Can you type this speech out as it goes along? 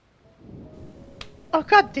Oh,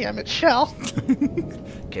 god damn it, Shell.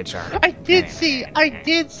 Kid Shark. I did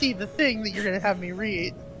see the thing that you're gonna have me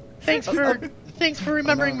read. Thanks for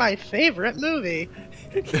remembering my favorite movie.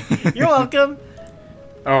 You're welcome.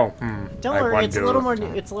 Oh, Don't I worry, wonder. it's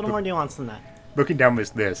a little more nuanced than that. Looking down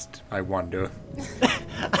this list, I wonder.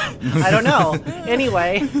 I don't know.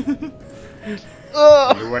 Anyway.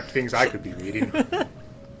 Wonder what things I could be reading.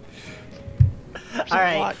 All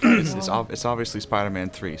right. It's obviously Spider-Man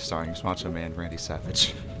 3, starring Macho Man Randy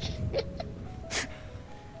Savage.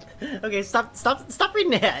 Okay, stop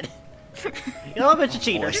reading ahead. You're all a bunch of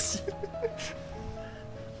cheaters.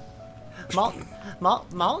 Malt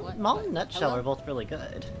and Nutshell are both really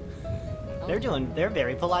good. They're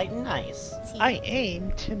very polite and nice. I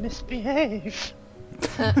aim to misbehave.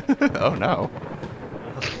 Oh no.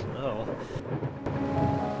 Oh.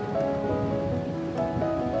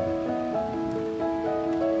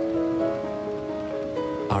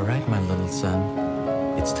 All right, my little son.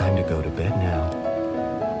 It's time to go to bed now.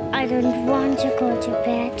 I don't want to go to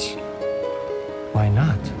bed Why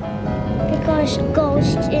not? because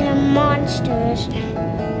ghosts and monsters,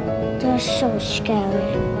 they're so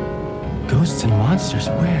scary. Ghosts and monsters,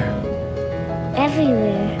 where?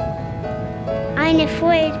 Everywhere. I'm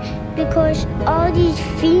afraid because all these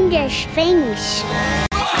fiendish things.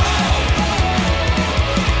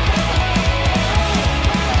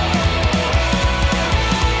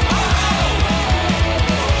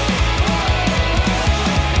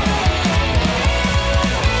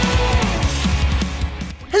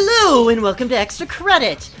 Hello and welcome to Extra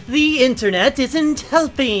Credit. The internet isn't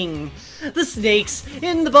helping. The snakes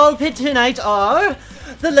in the ball pit tonight are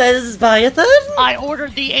the Lesbiathan. I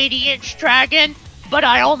ordered the 80-inch dragon, but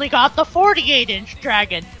I only got the 48-inch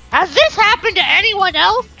dragon. Has this happened to anyone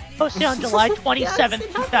else? Posted on July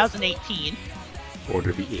 27th, 2018.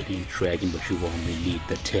 Order the 80 dragon, but you only need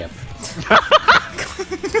the tip.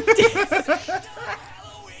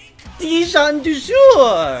 Dijon du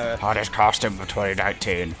jour. Hottest costume of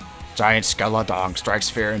 2019. Giant Skeledong strikes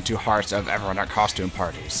fear into hearts of everyone at costume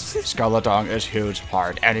parties. Skeledong is huge,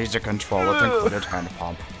 hard, and easy to control with included hand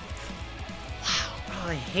pump. Oh,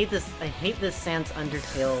 I hate this Sans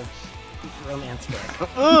Undertale romance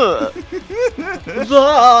book.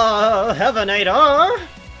 The Heavenator.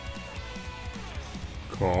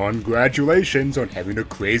 Congratulations on having a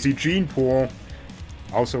crazy gene pool.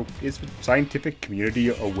 Also, is the scientific community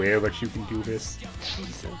aware that you can do this?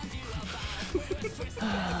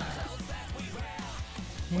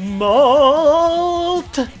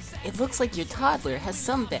 Malt. It looks like your toddler has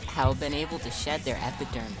somehow been able to shed their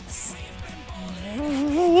epidermis.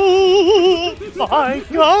 Oh my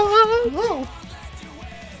god!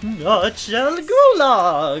 Nutshell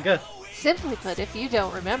Gulag. Simply put, if you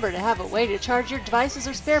don't remember to have a way to charge your devices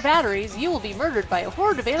or spare batteries, you will be murdered by a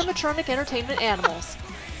horde of animatronic entertainment animals.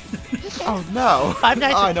 Oh no! Five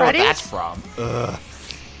Nights I at know what Freddy's? that's from. Ugh.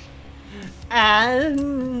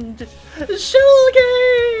 And Shell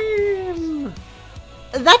Game!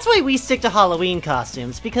 That's why we stick to Halloween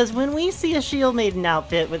costumes, because when we see a Shield Maiden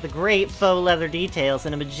outfit with the great faux leather details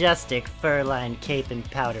and a majestic fur-lined cape in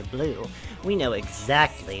powder blue, we know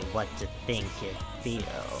exactly what to think and feel.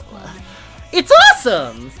 It's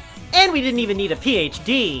awesome! And we didn't even need a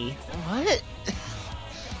PhD. What?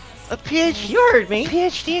 A PhD? You heard me.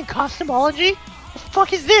 PhD in cosmology? The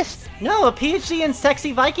fuck is this? No, a PhD in sexy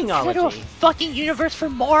Is that a Vikingology. fucking universe for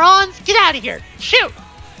morons? Get out of here! Shoot!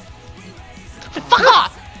 Fuck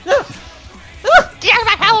off! Get out of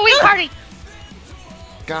my Halloween party!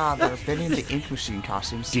 God, they're bending the ink machine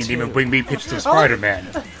costumes Didn't too. even bring me pictures of Spider-Man.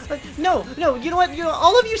 No, you know what?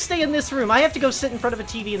 All of you stay in this room. I have to go sit in front of a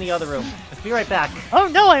TV in the other room. I'll be right back. Oh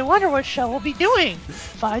no, I wonder what Shell will be doing.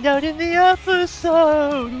 Find out in the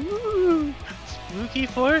episode. Ooh, spooky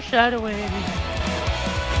foreshadowing.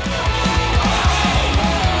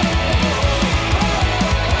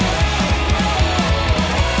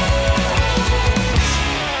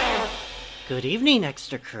 Good evening,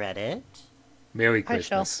 Extra Credit. Merry Hi,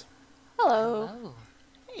 Shell. Christmas. Hello.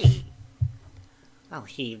 Hey. Well,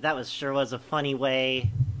 that sure was a funny way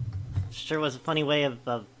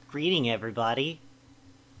of greeting everybody.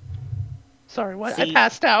 Sorry, what? See- I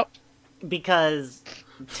passed out. Because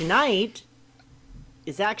tonight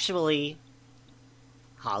is actually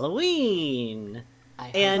Halloween.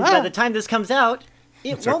 And by the time this comes out,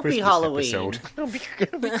 it It's our won't be Christmas Halloween. episode. It'll be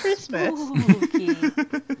Christmas. Spooky.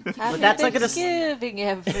 Happy that's not gonna s- Thanksgiving,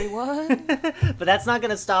 everyone. But that's not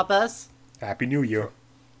gonna stop us. Happy New Year.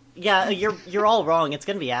 Yeah, you're all wrong. It's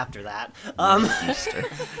gonna be after that.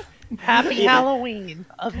 Happy Halloween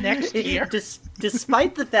of next year.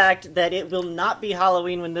 Despite the fact that it will not be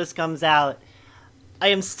Halloween when this comes out, I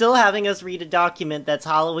am still having us read a document that's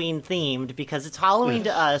Halloween themed because it's Halloween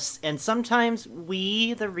to us, and sometimes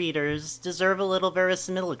we, the readers, deserve a little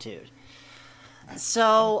verisimilitude.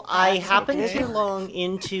 So I happened to log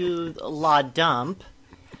into La Dump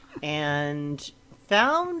and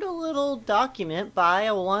found a little document by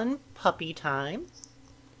a one Puppy Time.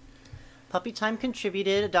 Puppy Time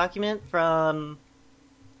contributed a document from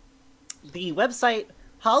the website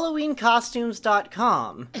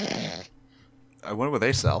HalloweenCostumes.com. I wonder what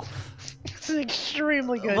they sell. It's an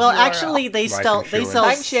extremely good Well, URL. actually, they sell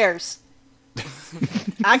timeshares.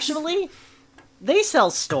 Actually, they sell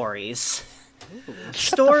stories.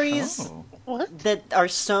 Stories that are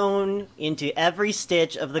sewn into every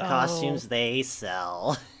stitch of the costumes they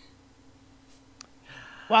sell.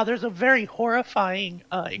 Wow, there's a very horrifying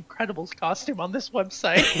Incredibles costume on this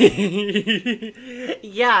website.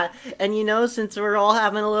 Yeah, and you know, since we're all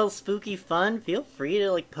having a little spooky fun, feel free to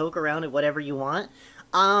like poke around at whatever you want.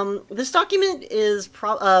 This document is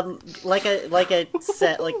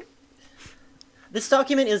this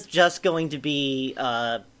document is just going to be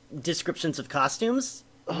descriptions of costumes.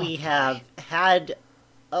 We've had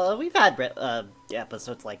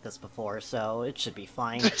episodes like this before, so it should be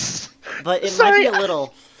fine. But it might be a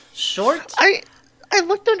little short. I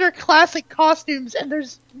looked under classic costumes, and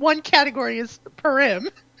there's one category is Purim.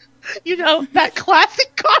 You know, that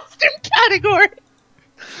classic costume category.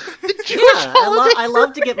 The Jewish holiday I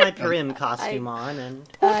love to get my Purim costume on, and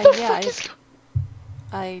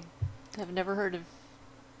I have never heard of.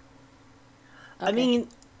 Okay. I mean,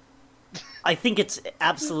 I think it's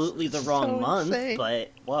absolutely the wrong month, insane.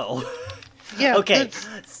 but whoa. Yeah. Okay,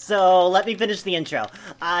 so let me finish the intro.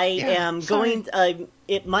 I am going.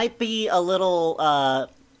 It might be a little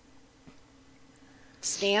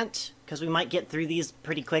scant because we might get through these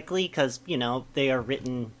pretty quickly because you know they are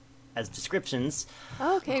written as descriptions.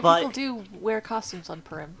 Okay, but people do wear costumes on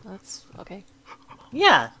Purim. That's okay.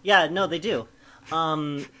 Yeah, no, they do.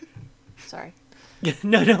 Sorry.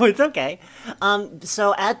 No, it's okay.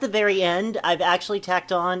 So at the very end, I've actually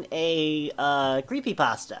tacked on a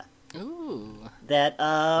creepypasta. Ooh. That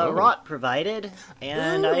Rot provided,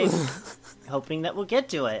 and I'm hoping that we'll get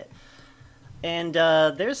to it. And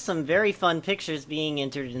there's some very fun pictures being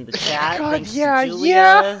entered in the chat. God, thanks yeah, to Julia.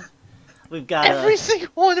 yeah. We've got every single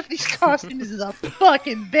one of these costumes is a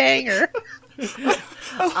fucking banger.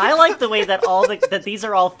 I like the way that that these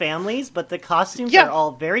are all families, but the costumes are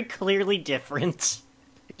all very clearly different.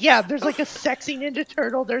 Yeah, there's like a sexy Ninja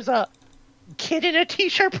Turtle. There's a kid in a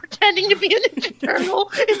t-shirt pretending to be a Ninja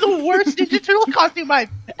Turtle in the worst Ninja Turtle costume I've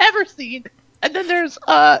ever seen. And then there's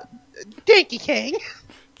Danky King.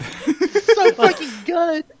 So fucking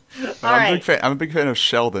good. I'm a big fan of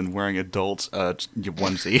Sheldon wearing adult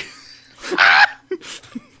onesie.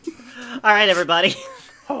 All right, everybody.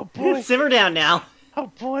 Oh boy. Simmer down now.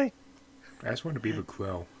 Oh boy. I just want to be the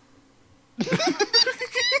crow.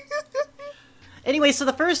 Anyway, so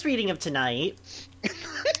the first reading of tonight,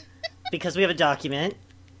 because we have a document.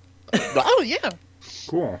 Oh yeah.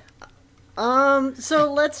 Cool.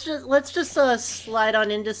 So let's just slide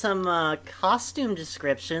on into some costume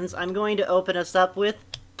descriptions. I'm going to open us up with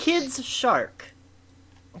Kid's Shark.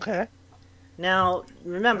 Okay. Now,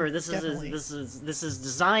 remember, this is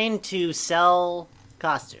designed to sell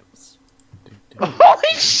costumes.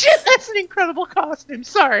 Holy shit, that's an incredible costume.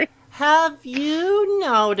 Sorry. Have you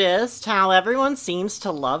noticed how everyone seems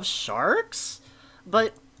to love sharks?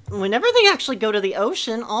 But whenever they actually go to the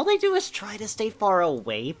ocean, all they do is try to stay far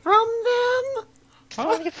away from them?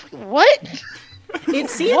 What? It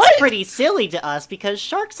seems pretty silly to us because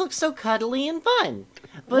sharks look so cuddly and fun.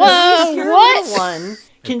 But at least your little one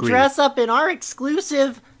can dress up in our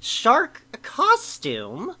exclusive shark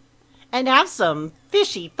costume and have some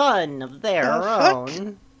fishy fun of their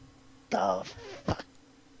own. The fuck?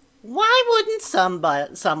 Why wouldn't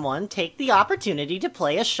someone take the opportunity to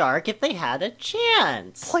play a shark if they had a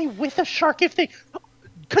chance? Play with a shark if they...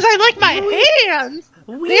 Because I like my hands!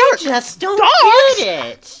 We just don't get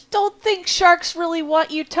it! Don't think sharks really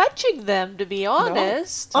want you touching them, to be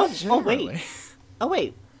honest. No. Oh,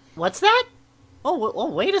 wait. What's that?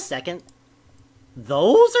 Oh, wait a second.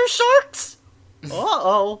 Those are sharks?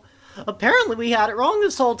 Uh-oh. Apparently we had it wrong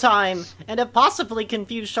this whole time, and have possibly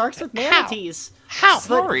confused sharks with manatees. How?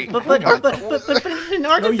 Sorry. But in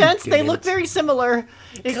our defense, they look very similar,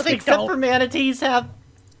 except for manatees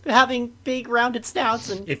having big rounded snouts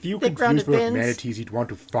and if you big confuse rounded them with fins. manatees, you'd want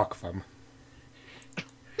to fuck them.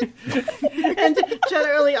 And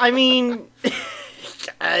generally, I mean,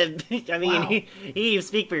 you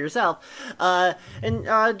speak for yourself.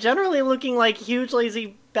 And generally looking like huge,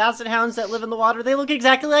 lazy basset hounds that live in the water, they look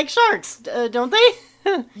exactly like sharks, don't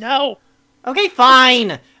they? No. Okay,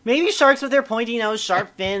 fine. Maybe sharks with their pointy nose,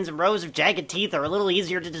 sharp fins, and rows of jagged teeth are a little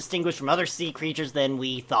easier to distinguish from other sea creatures than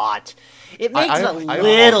we thought. It makes I've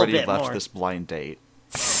already left this blind date.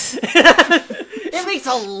 It makes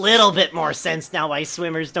a little bit more sense now why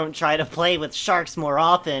swimmers don't try to play with sharks more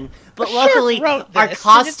often. But luckily, our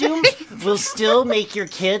costumes will still make your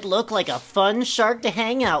kid look like a fun shark to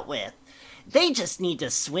hang out with. They just need to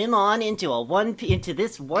swim on into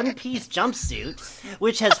this one-piece jumpsuit,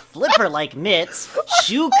 which has flipper-like mitts,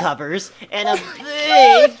 shoe covers, and a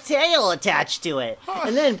big tail attached to it.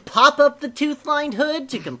 And then pop up the tooth-lined hood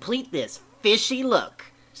to complete this fishy look.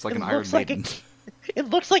 It's like an Iron Maiden. It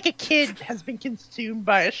looks like a kid has been consumed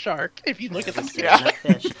by a shark, if you look at the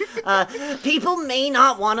fish. People may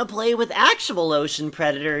not want to play with actual ocean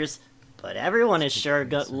predators, but everyone is sure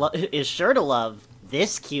to love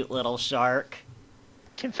this cute little shark.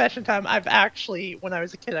 Confession time, I've actually, when I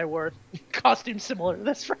was a kid, I wore a costume similar to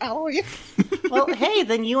this for Halloween. Well, hey,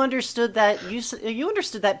 then you understood that you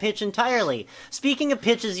understood that pitch entirely. Speaking of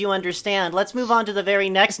pitches you understand, let's move on to the very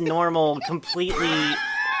next normal, completely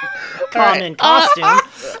common costume.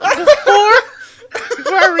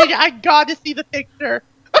 Before I read it, I gotta see the picture.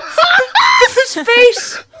 His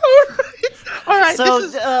face! Alright,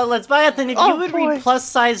 so, let's buy a thing. If you would read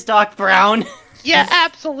plus-size Doc Brown. Yeah,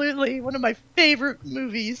 absolutely. One of my favorite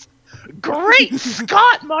movies. Great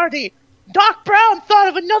Scott, Marty! Doc Brown thought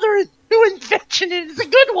of another new invention, and it's a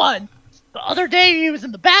good one. The other day he was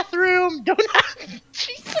in the bathroom. Don't ask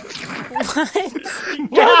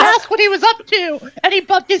what he was up to, and he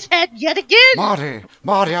bumped his head yet again.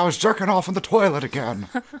 Marty, I was jerking off in the toilet again.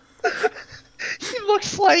 He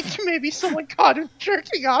looks like maybe someone caught him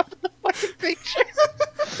jerking off in the fucking picture.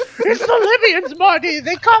 It's the Libyans, Marty.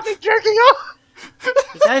 They caught me jerking off.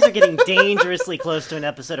 You guys are getting dangerously close to an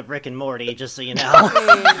episode of Rick and Morty, just so you know.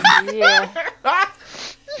 Yeah.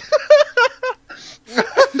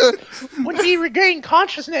 When he regained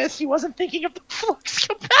consciousness, he wasn't thinking of the flux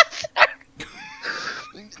capacitor.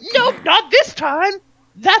 Nope, not this time.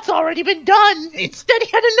 That's already been done. Instead, he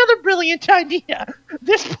had another brilliant idea.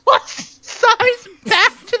 This plus-size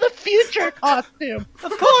Back to the Future costume.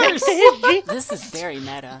 Of course. This is very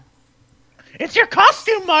meta. It's your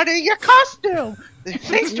costume, Marty. Your costume.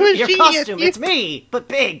 Thanks to his your genius. Costume. It's me, but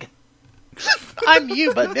big. I'm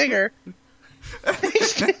you, but bigger.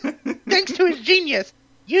 Thanks to his genius,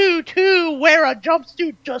 you too wear a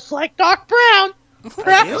jumpsuit just like Doc Brown.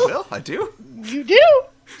 Perhaps I do. You do.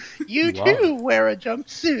 You too wear a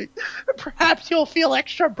jumpsuit. Perhaps you'll feel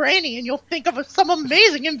extra brainy and you'll think of some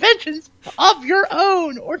amazing inventions of your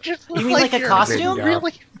own, or just look You mean like a you're costume?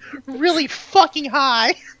 really fucking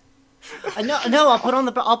high. No, I'll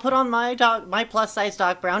put on my plus size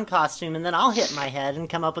Doc Brown costume, and then I'll hit my head and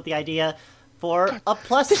come up with the idea for a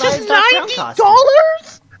plus size Doc Brown costume.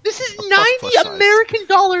 $90? This is $90 American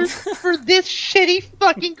dollars for this shitty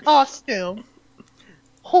fucking costume.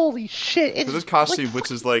 Holy shit! So this costume, which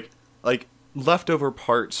is like leftover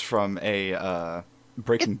parts from a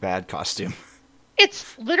Breaking Bad costume.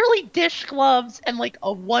 It's literally dish gloves and like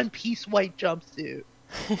a one-piece white jumpsuit.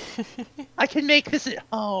 I can make this at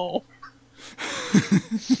home.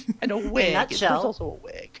 And a wig. There's also a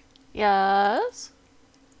wig. Yes?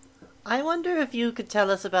 I wonder if you could tell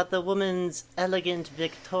us about the woman's elegant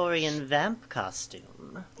Victorian vamp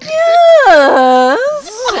costume. Yes!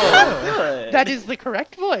 That is the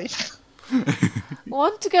correct voice.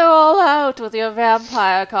 Want to go all out with your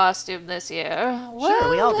vampire costume this year? Well,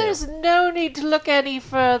 we all do. there's no need to look any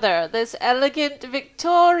further. This elegant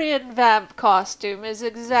Victorian vamp costume is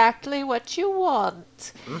exactly what you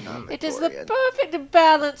want. It is the perfect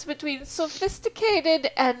balance between sophisticated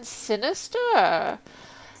and sinister.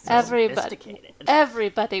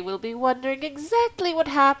 Everybody will be wondering exactly what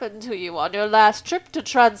happened to you on your last trip to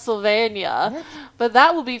Transylvania. But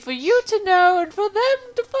that will be for you to know and for them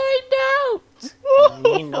to find out.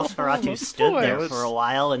 Me and Nosferatu stood there for a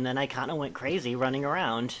while, and then I kind of went crazy running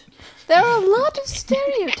around. There are a lot of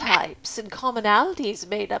stereotypes and commonalities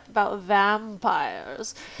made up about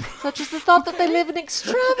vampires, such as the thought that they live in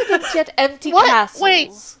extravagant yet empty castles.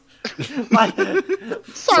 Wait.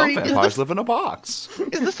 Sorry. Some vampires live in a box.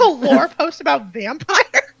 Is this a lore post about vampires?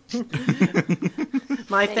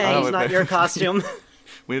 My thing's not your costume.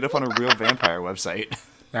 We ended up on a real vampire website.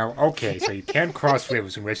 Now, okay, so you can't cross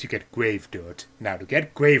rivers unless you get grave dirt. Now, to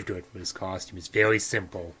get grave dirt for this costume is very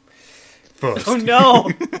simple. First. Oh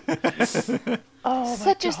no!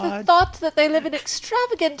 Such as the thought that they live in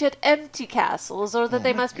extravagant yet empty castles, or that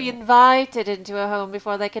they must be invited into a home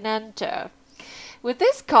before they can enter. With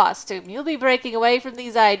this costume, you'll be breaking away from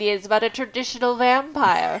these ideas about a traditional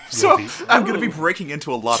vampire. So I'm going to be breaking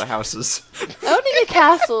into a lot of houses. Owning a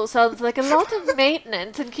castle sounds like a lot of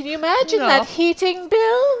maintenance, and can you imagine that heating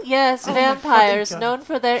bill? Yes, vampires known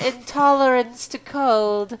for their intolerance to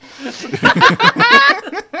cold.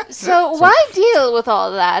 So why deal with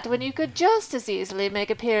all that when you could just as easily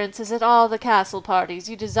make appearances at all the castle parties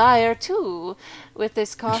you desire too with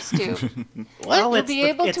this costume? You'll be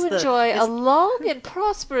able to enjoy a long and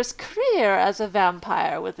prosperous career as a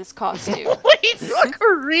vampire with this costume. Wait, a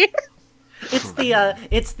career? It's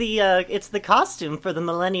the costume for the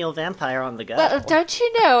millennial vampire on the go. Well, don't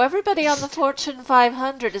you know, everybody on the Fortune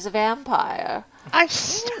 500 is a vampire. I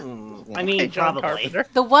mean, John probably. Carpenter.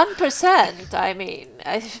 The 1%, I mean.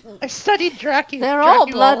 I studied Dracula. They're all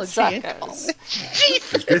Draculology in bloodsuckers.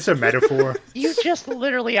 Is this a metaphor? You just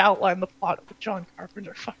literally outlined the plot of a John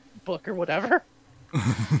Carpenter fucking book or whatever.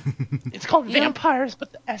 It's called Vampires,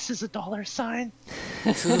 but the S is a $sign.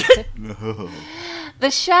 The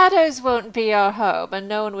shadows won't be our home, and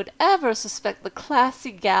no one would ever suspect the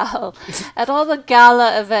classy gal at all the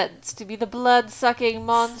gala events to be the blood-sucking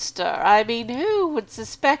monster. I mean, who would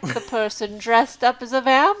suspect the person dressed up as a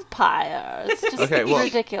vampire? It's just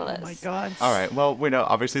ridiculous. Oh my god. All right. Well, we know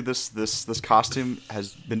obviously this costume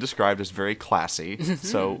has been described as very classy.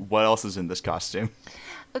 So what else is in this costume?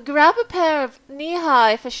 Grab a pair of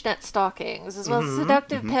knee-high fishnet stockings, as well as a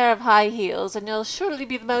seductive pair of high heels, and you'll surely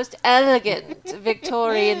be the most elegant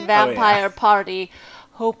Victorian vampire party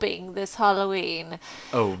hoping this Halloween.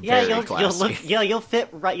 Oh, very classy. You'll fit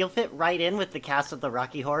right in with the cast of the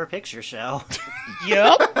Rocky Horror Picture Show.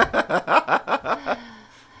 Yep.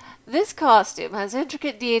 This costume has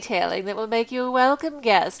intricate detailing that will make you a welcome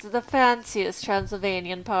guest at the fanciest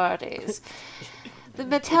Transylvanian parties. The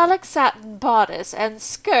metallic satin bodice and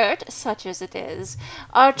skirt, such as it is,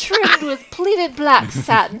 are trimmed with pleated black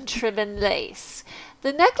satin trim and lace.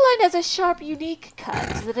 The neckline has a sharp, unique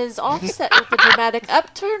cut that is offset with the dramatic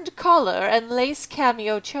upturned collar and lace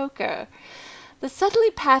cameo choker. The subtly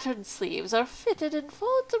patterned sleeves are fitted and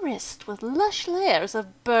full at the wrist with lush layers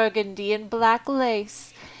of burgundy and black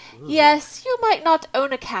lace. Yes, you might not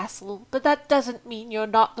own a castle, but that doesn't mean you're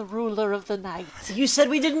not the ruler of the night. You said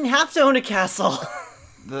we didn't have to own a castle.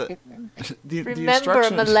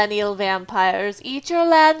 Remember, millennial vampires, eat your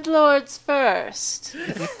landlords first.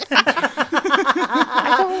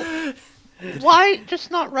 Why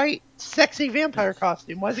just not write sexy vampire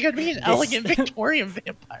costume? Why is it going to be an elegant Victorian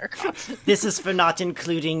vampire costume? This is for not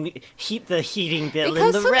including the heating bill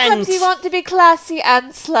because and the rent. Sometimes you want to be classy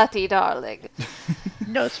and slutty, darling.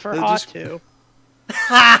 No, it's for hot too.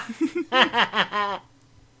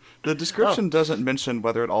 The description doesn't mention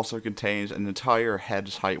whether it also contains an entire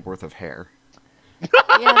head's height worth of hair. Yeah,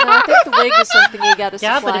 no, I think the wig is something you gotta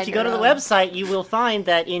supply. Yeah, but if you go to the website, you will find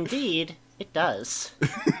that indeed it does.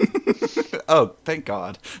 Oh, thank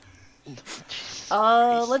God.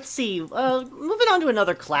 Let's see. Moving on to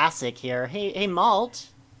another classic here. Hey, Malt.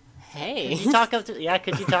 Hey. Could you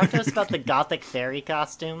talk to us about the Gothic fairy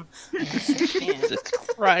costume? Jesus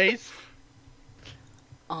Christ.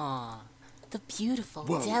 Aw, the beautiful,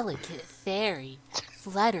 delicate fairy,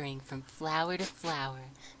 fluttering from flower to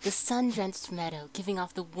flower, the sun-drenched meadow giving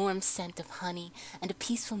off the warm scent of honey and a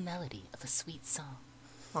peaceful melody of a sweet song.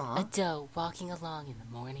 Aww. A doe walking along in the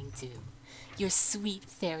morning dew. Your sweet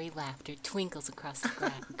fairy laughter twinkles across the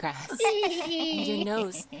grass, and your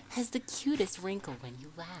nose has the cutest wrinkle when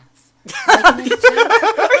you laugh.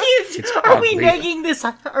 Are we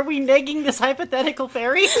negging this hypothetical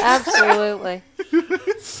fairy? Absolutely.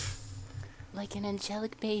 Like an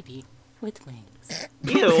angelic baby with wings.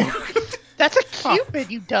 Ew. That's a Cupid,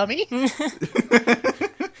 you dummy.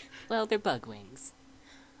 Well, they're bug wings.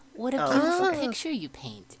 What a beautiful picture you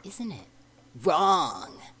paint, isn't it?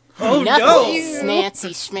 Wrong. Oh, Nothing no.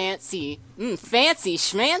 snancy schmancy, fancy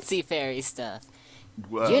schmancy fairy stuff.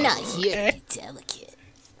 Whoa. You're not here to be delicate.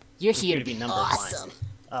 You're here to be number awesome.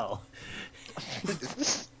 Oh.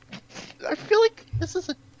 I feel like this is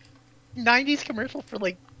a 90s commercial for,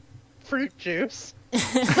 like, fruit juice.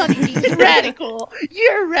 Honeybee's radical.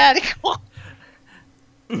 You're radical.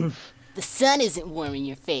 The sun isn't warming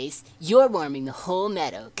your face. You're warming the whole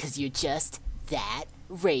meadow because you're just that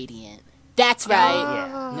radiant. That's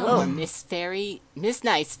right. No more Miss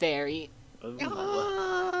Nice Fairy.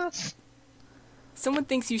 Someone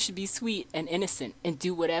thinks you should be sweet and innocent and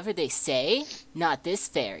do whatever they say. Not this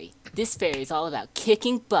fairy. This fairy is all about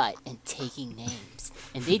kicking butt and taking names.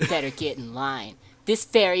 And they'd better get in line. This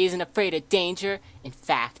fairy isn't afraid of danger. In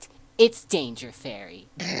fact, it's Danger Fairy.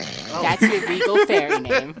 That's your regal fairy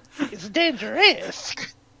name. It's dangerous.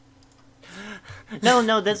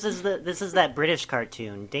 No, this is that British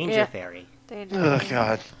cartoon, Danger Yeah. Fairy. Danger. Oh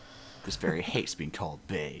God. This fairy hates being called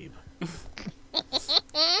babe.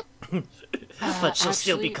 But she'll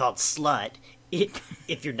still be actually- called Slut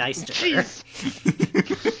if you're nice to her.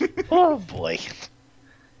 Jeez. Oh boy.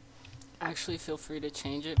 Actually, feel free to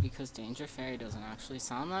change it because Danger Fairy doesn't actually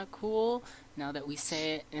sound that cool. Now that we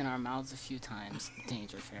say it in our mouths a few times,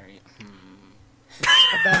 Danger Fairy.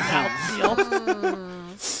 About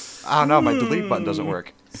mouthfeel. I don't know, my delete button doesn't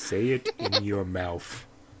work. Say it in your mouth.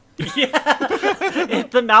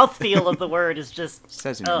 The mouthfeel of the word is just... It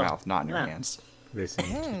says in your Oh, mouth, not in your yeah. hands.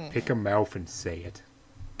 Listen, pick a mouth and say it.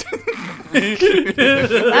 Allow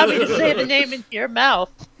me to say the name in your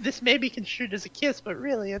mouth. This may be construed as a kiss, but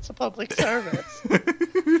really it's a public service.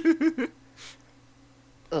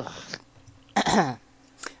 Ugh.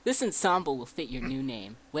 This ensemble will fit your new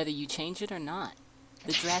name, whether you change it or not.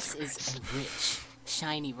 The dress is a rich,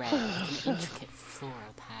 shiny red with an intricate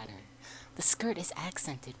floral pattern. The skirt is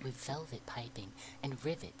accented with velvet piping and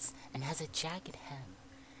rivets and has a jagged hem.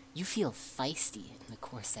 You feel feisty in the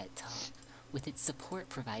corset top, with its support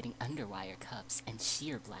providing underwire cuffs and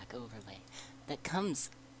sheer black overlay that comes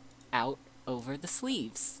out over the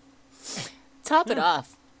sleeves. Top it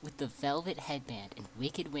off with the velvet headband and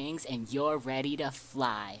wicked wings, and you're ready to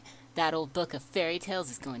fly. That old book of fairy tales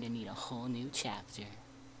is going to need a whole new chapter.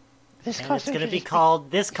 This And it's costume gonna should be just called,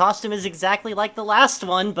 this costume is exactly like the last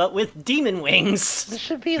one, but with demon wings. This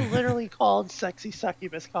should be literally called Sexy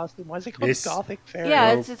Succubus costume. Why is it called This- Gothic Fairy?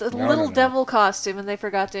 Yeah, No, it's a no, little no. devil costume, and they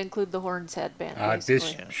forgot to include the horns headband. This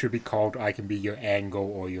basically. should be called I Can Be Your Angle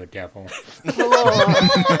or Your Devil.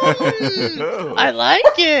 I like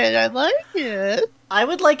it. I like it. I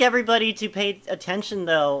would like everybody to pay attention,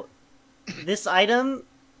 though. This item,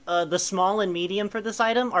 the small and medium for this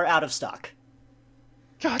item, are out of stock.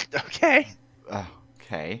 God, okay.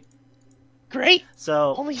 Okay. Great.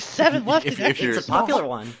 So, Only 7 left. If in that it's you're- a popular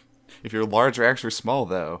one. If you're large or extra small,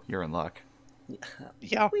 though, you're in luck.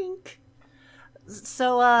 Yeah. Wink.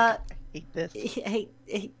 So, Hate this. hey,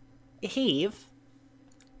 Heave.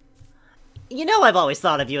 You know I've always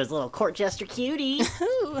thought of you as a little court jester cutie.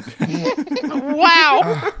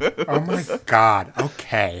 Wow. Oh my god,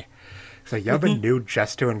 okay. So you're the new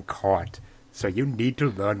jester in court, so you need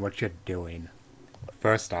to learn what you're doing.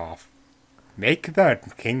 First off, make the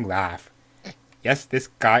king laugh. Yes, this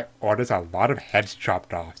guy orders a lot of heads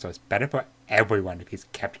chopped off, so it's better for everyone if he's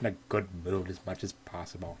kept in a good mood as much as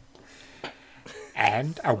possible.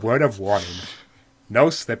 And a word of warning, no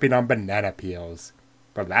slipping on banana peels.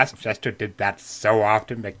 The last jester did that so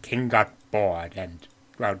often the king got bored, and,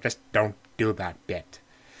 well, just don't do that bit.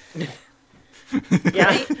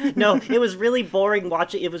 Yeah, no, it was really boring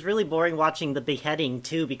watching. It was really boring watching the beheading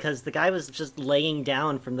too, because the guy was just laying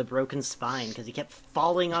down from the broken spine because he kept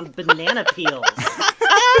falling on banana peels.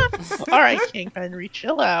 All right, King Henry,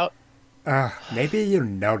 chill out. Maybe you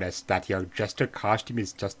noticed that your jester costume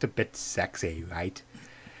is just a bit sexy, right?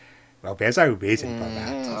 Well, there's a reason for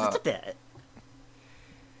that. Just a bit.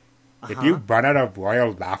 If you run out of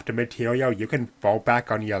royal laughter material, you can fall back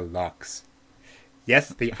on your looks. Yes,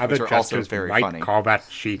 the other Which are also jesters very might funny. call that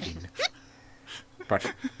cheating.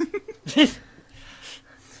 But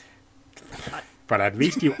at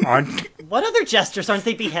least you aren't. What other jesters aren't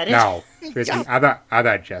they beheaded? No, there's the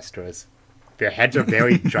other jesters. Their heads are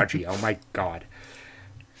very judgy. Oh my god.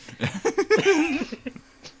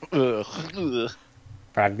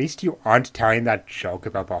 But at least you aren't telling that joke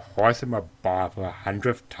about the horse in the bar for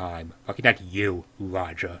 100th time. Looking at you,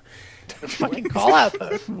 Roger. Fucking call out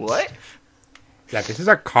though. What? Yeah, this is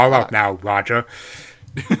a call out now, Roger.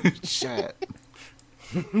 Shit.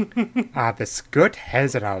 The skirt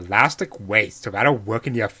has an elastic waist, so that'll work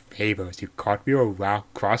in your favor as you cartwheel around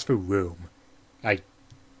across the room.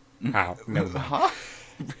 No. Huh?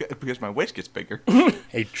 Because my waist gets bigger.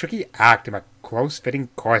 A tricky act in a close-fitting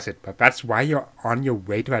corset, but that's why you're on your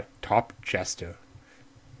way to a top jester.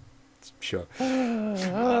 Sure.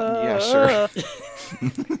 Yeah, sure.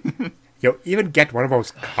 You'll even get one of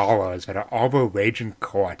those collars that are all the rage in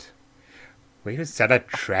court. Way to set a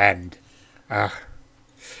trend.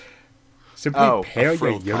 Simply pair a your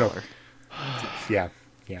frilled uniform. collar. Yeah.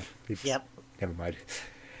 Yep. Never mind.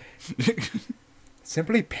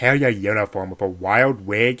 Simply pair your uniform with a wild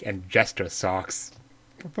wig and jester socks.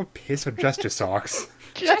 What the piss are jester socks?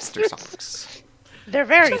 Jester socks. They're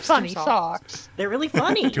very funny socks. They're really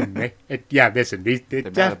funny. To make it, yeah, listen, these made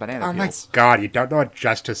of banana oh my peels. god, you don't know what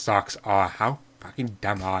jester socks are. How fucking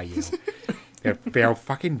dumb are you? They'll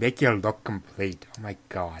fucking make your look complete. Oh my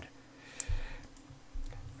god.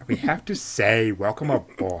 We have to say, welcome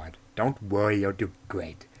aboard. Don't worry, you'll do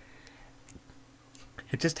great.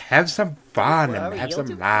 Just have some fun Well, and have you'll some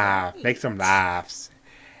do laugh. Make some laughs.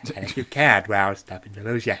 And if you can't, well, it's nothing to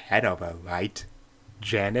lose your head over, right,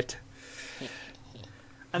 Janet?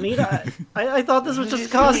 I mean, I thought this was just a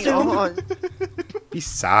costume.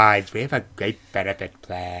 Besides, we have a great benefit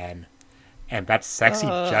plan. And that sexy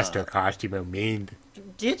jester costume will mean...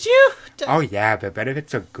 Did you? Oh yeah, the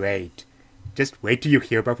benefits are great. Just wait till you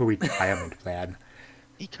hear about the retirement plan.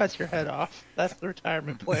 He cuts your head off. That's the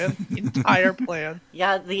retirement plan. Entire plan.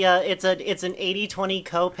 Yeah, it's an 80-20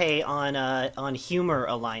 copay on humor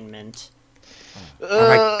alignment. Oh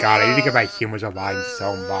my god, I need to get my humors aligned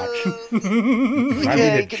so much. I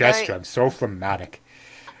need a gesture, I'm so phlegmatic.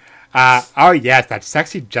 Oh yes, that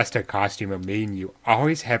sexy jester costume will mean you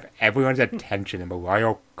always have everyone's attention in the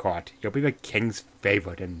royal court. You'll be the king's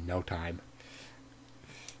favorite in no time.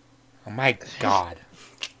 Oh my god.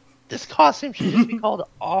 This costume should just be called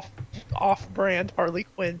off-brand Harley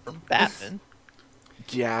Quinn from Batman.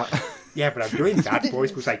 Yeah. Yeah, but I'm doing that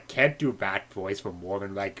voice because I can't do that voice for more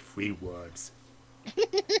than like 3 words.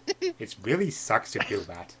 It really sucks to do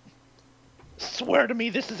that. Swear to me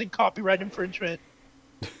this isn't copyright infringement.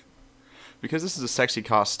 Because this is a sexy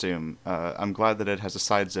costume, I'm glad that it has a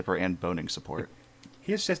side zipper and boning support.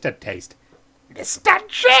 Here's just a taste. Mr.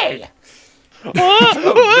 J! Oh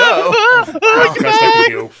no! I'll dress like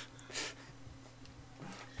you.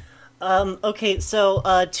 Okay,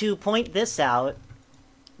 so to point this out,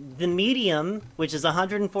 the medium, which is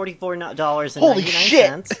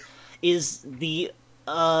 $144.99, is the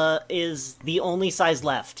only size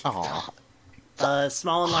left. Aww.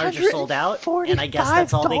 Small and large are sold out, and I guess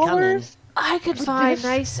that's all they come in. I could find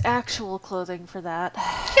nice actual clothing for that.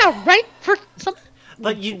 Yeah, right? For some...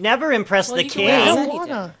 But you never impress the you can king. wear I that. don't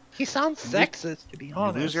wanna. He sounds sexist, to be You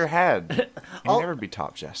honest. lose your head. You'll never be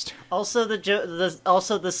top jester. Also,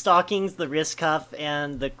 the stockings, the wrist cuff,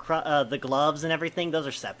 and the gloves and everything, those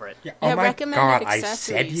are separate. Yeah, Yeah, oh my recommended god, I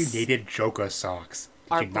said you accessories needed Joker socks.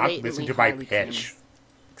 Are You did not listen blatantly to my Harley pitch. Quinn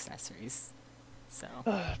accessories. So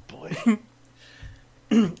Oh, boy.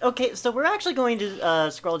 Okay, so we're actually going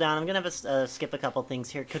to scroll down. I'm going to skip a couple things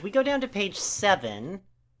here. Could we go down to page 7?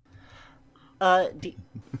 Okay,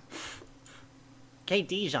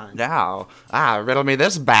 Dijon. Now, riddle me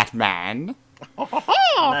this, Batman.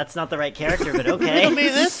 That's not the right character, but okay. Riddle me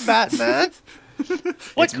this, Batman.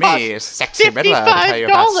 It's me, sexy Riddler,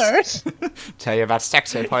 to tell you about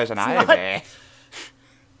sexy Poison Ivy.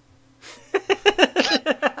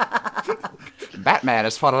 Batman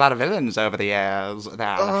has fought a lot of villains over the years. There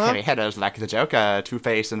are heavy hitters like the Joker,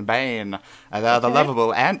 Two-Face, and Bane. And there are the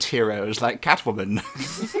lovable ant-heroes like Catwoman.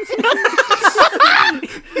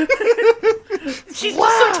 She's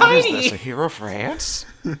just so Is tiny! this a hero France?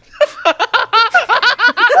 They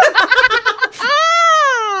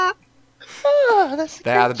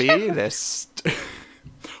are the B-list.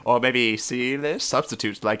 Or maybe C-list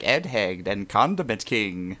substitutes like Ed Hegg and Condiment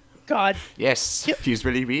King. God. Yes, Yep. he's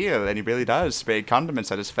really real, and he really does spray condiments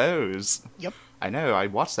at his foes. Yep. I know, I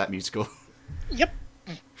watched that musical. Yep.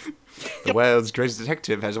 The world's greatest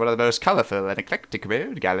detective has one of the most colorful and eclectic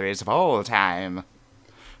road galleries of all time.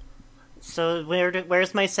 So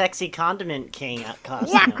where's my sexy condiment king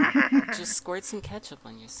costume? just squirt some ketchup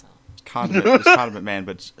on yourself. It's Condiment Man,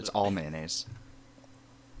 but it's all mayonnaise.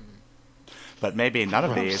 But maybe none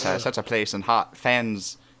of these has such a place in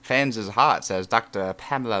fans' hearts as Dr.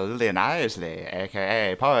 Pamela Lillian Isley,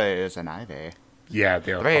 a.k.a. Poison Ivy. Yeah,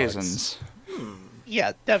 they're The reasons.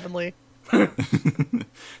 Yeah, definitely. The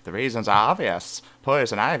reasons are obvious.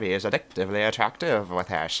 Poison Ivy is addictively attractive with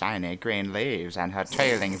her shiny green leaves and her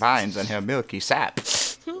trailing vines and her milky sap. Okay.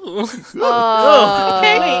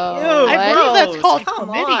 I believe that's called Come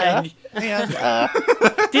chlamydia. on. And,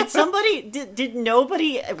 Did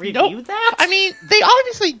nobody review Nope. that? I mean, they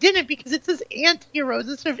obviously didn't because it says anti-heroes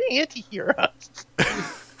instead of anti-heroes.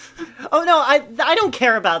 Oh no, I don't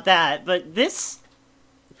care about that, but this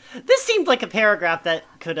seemed like a paragraph that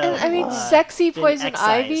could have. I mean, sexy been Poison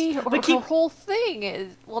excised. Ivy, But her whole thing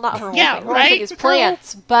is, well, not her whole Yeah, thing. Her whole right? thing is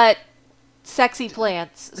plants, but sexy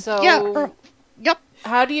plants. So, Yeah. Yep.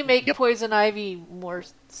 how do you make Poison Ivy more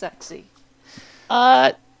sexy?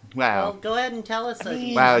 Well, Well, go ahead and tell us.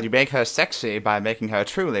 you make her sexy by making her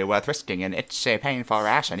truly worth risking in itchy, painful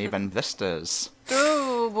rash and even blisters.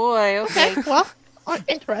 Oh boy, okay. Well,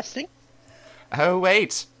 interesting. Oh,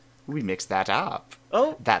 wait. We mixed that up.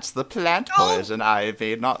 Oh. That's the plant poison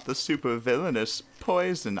ivy, not the super villainous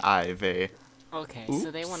poison ivy. Okay,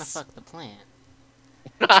 so they want to fuck the plant.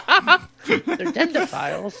 They're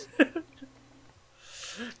dendophiles.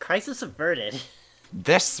 Crisis averted.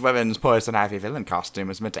 This women's poison ivy villain costume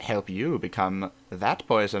is meant to help you become that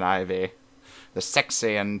poison ivy. The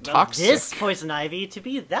sexy and Well, toxic. this Poison Ivy to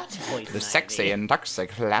be that Poison The sexy and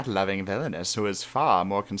toxic plant-loving villainess who is far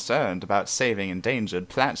more concerned about saving endangered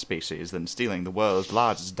plant species than stealing the world's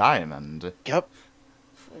largest diamond. Yep.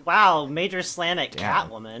 Wow, major slam at Damn.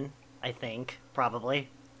 Catwoman, I think, probably.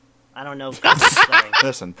 I don't know.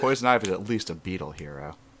 Listen, Poison Ivy is at least a beetle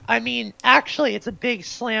hero. I mean, actually, it's a big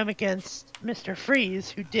slam against Mr. Freeze,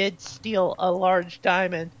 who did steal a large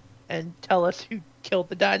diamond and tell us who killed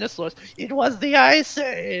the dinosaurs. It was the Ice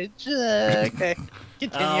Age. Okay,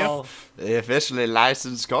 continue. Oh, The officially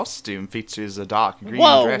licensed costume features a dark green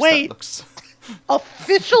Whoa, dress wait. that looks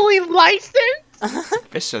Officially licensed?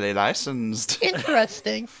 officially licensed.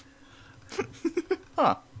 Interesting.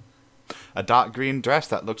 Huh. A dark green dress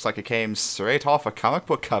that looks like it came straight off a comic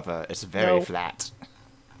book cover. It's very No. flat.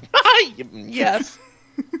 Yes.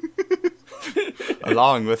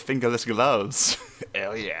 Along with fingerless gloves.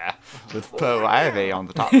 Hell yeah. With faux ivy on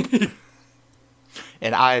the top.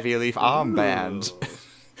 An ivy leaf armband.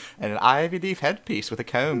 And an ivy leaf headpiece with a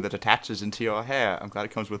comb that attaches into your hair. I'm glad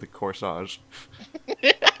it comes with a corsage.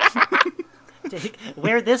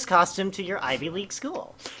 wear this costume to your Ivy League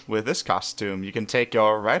school. With this costume, you can take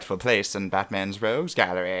your rightful place in Batman's Rogues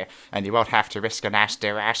Gallery, and you won't have to risk a nasty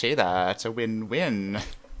rash either. It's a win-win.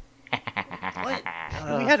 We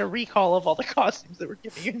had a recall of all the costumes that were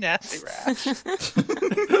giving you nasty rash.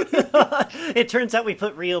 It turns out we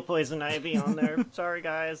put real Poison Ivy on there. Sorry,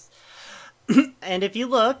 guys. And if you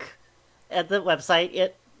look at the website,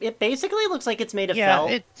 it basically looks like it's made of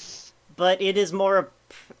felt. But it is more...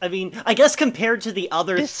 I mean, I guess compared to the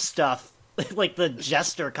other stuff, like the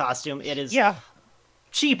Jester costume, it is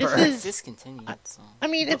cheaper. This is discontinued. So. I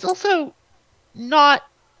mean, it's also not,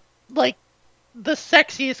 like, the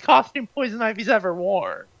sexiest costume Poison Ivy's ever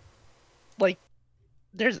worn. Like,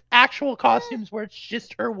 there's actual costumes where it's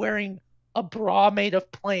just her wearing a bra made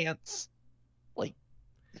of plants. Like,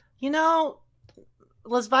 you know,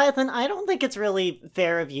 Lesbiathan, I don't think it's really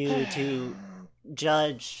fair of you to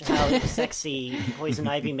judge how sexy Poison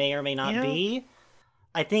Ivy may or may not be.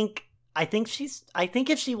 I think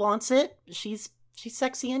if she wants it, she's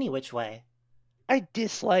sexy any which way. I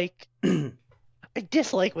dislike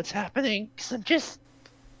what's happening because I'm just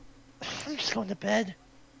going to bed.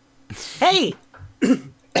 Hey,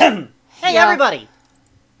 hey everybody!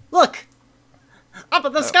 Look, up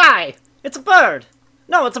in the sky. It's a bird.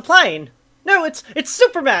 No, it's a plane. No, it's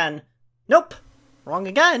Superman. Nope. Wrong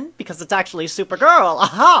again, because it's actually Supergirl.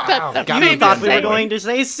 Aha! You thought we were going to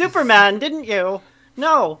say Superman, didn't you?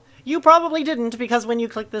 No, you probably didn't, because when you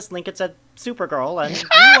clicked this link, it said Supergirl, and you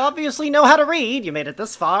obviously know how to read. You made it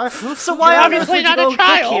this far. So why on earth would you go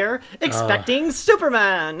click here expecting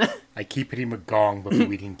Superman? I keep hitting my gong, but the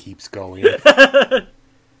reading keeps going.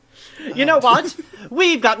 You know what?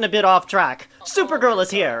 We've gotten a bit off track. Supergirl is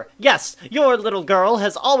here. Yes, your little girl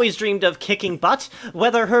has always dreamed of kicking butt,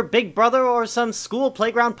 whether her big brother or some school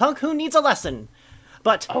playground punk who needs a lesson.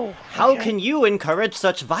 But how can you encourage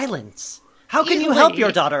such violence? How can you help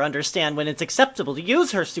your daughter understand when it's acceptable to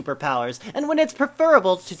use her superpowers and when it's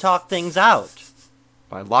preferable to talk things out?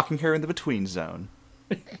 By locking her in the between zone.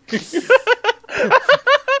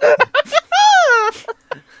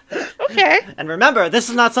 Okay. And remember, this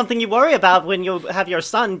is not something you worry about when you have your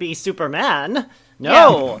son be Superman.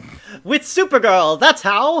 No! Yeah. With Supergirl, that's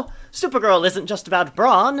how! Supergirl isn't just about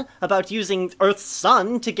brawn, about using Earth's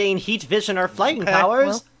sun to gain heat vision or flying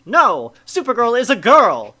powers. No! Supergirl is a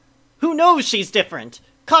girl! Who knows she's different,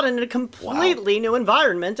 caught in a completely new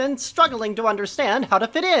environment and struggling to understand how to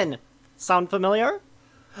fit in. Sound familiar?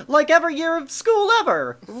 Like every year of school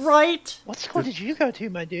ever, right? What school did you go to,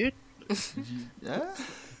 my dude? Yeah.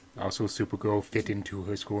 Also, Supergirl fit into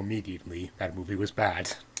her school immediately. That movie was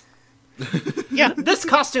bad. Yeah, this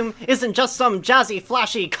costume isn't just some jazzy,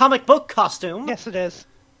 flashy comic book costume. Yes, it is.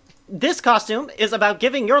 This costume is about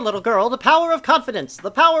giving your little girl the power of confidence,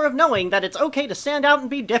 the power of knowing that it's okay to stand out and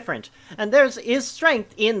be different. And there is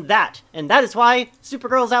strength in that. And that is why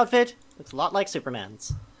Supergirl's outfit looks a lot like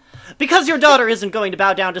Superman's. Because your daughter isn't going to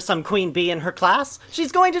bow down to some queen bee in her class.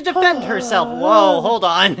 She's going to defend herself. Whoa, hold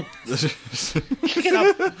on. She's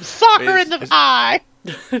gonna sock her in the eye.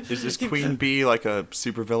 Is this queen bee like a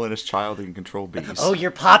super villainous child who can control bees? Oh,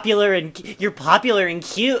 you're popular and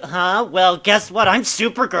cute, huh? Well, guess what? I'm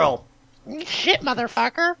Supergirl. Shit,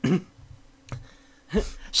 motherfucker.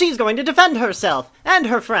 She's going to defend herself and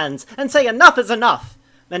her friends and say enough is enough.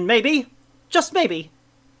 And maybe, just maybe,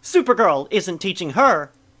 Supergirl isn't teaching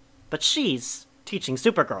her, but she's teaching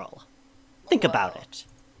Supergirl. Think about it.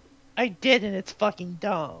 I did, and it's fucking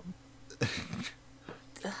dumb.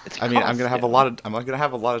 I mean, I'm gonna have a lot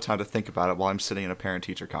of time to think about it while I'm sitting in a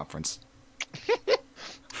parent-teacher conference.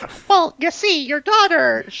 Well, you see, your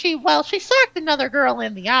daughter, she socked another girl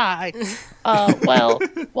in the eye,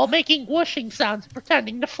 while making whooshing sounds and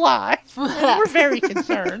pretending to fly. We're very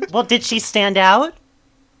concerned. Well, did she stand out?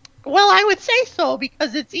 Well, I would say so,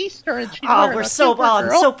 because it's Easter and she's wearing I'm a so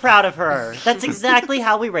Supergirl. proud of her. That's exactly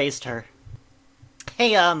how we raised her.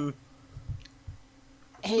 Hey,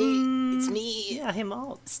 Hey, it's me. Yeah, hey,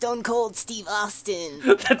 Mo. Stone Cold Steve Austin.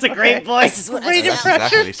 That's a great voice. This is what Great I That's sound.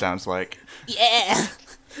 exactly what he sounds like. Yeah.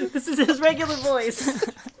 This is his regular voice.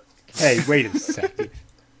 Hey, wait a second.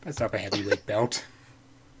 That's not a heavyweight belt.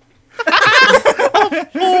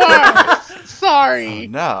 Sorry.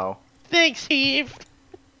 No. Thanks, Heave.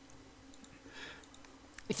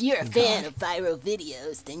 If you're a fan of viral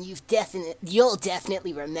videos, then you'll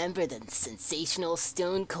definitely remember the sensational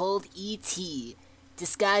Stone Cold E.T.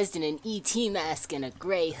 Disguised in an E.T. mask and a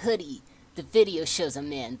gray hoodie, the video shows a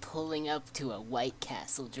man pulling up to a White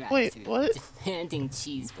Castle drive-thru, Wait, what? demanding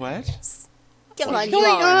cheeseburgers. What? Come What's on, going you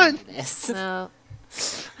all on? remember this. No.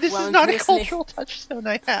 This Well, is not a impersonate- cultural touchstone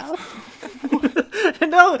I have.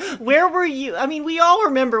 No, where were you? I mean, we all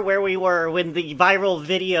remember where we were when the viral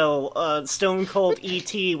video Stone Cold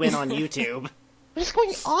E.T. went on YouTube. What's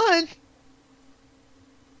going on?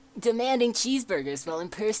 Demanding cheeseburgers while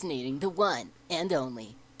impersonating the one and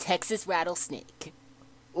only Texas Rattlesnake.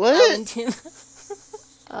 What? Wellington.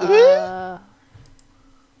 Uh,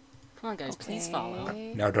 Come on, guys, please follow.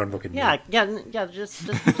 okay. No, don't look at me. Yeah, just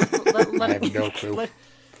let I him have no clue. let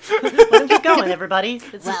him keep going, everybody.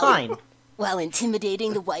 This is Well- fine. While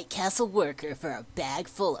intimidating the White Castle worker for a bag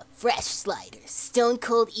full of fresh sliders, Stone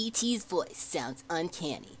Cold E.T.'s voice sounds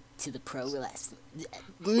uncanny to the pro wrestler.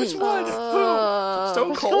 Which one? Stone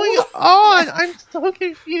What's Cold? going on? I'm so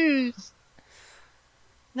confused.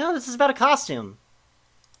 No, this is about a costume.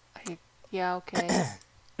 Yeah, okay.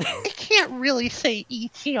 It can't really say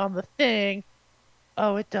ET on the thing.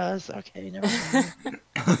 Oh, it does. Okay, never mind.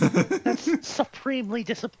 That's supremely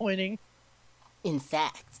disappointing. In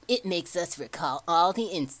fact, it makes us recall all the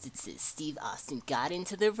instances Steve Austin got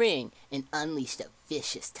into the ring and unleashed a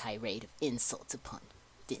vicious tirade of insults upon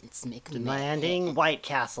Vince McMahon. Demanding White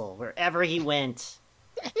Castle wherever he went.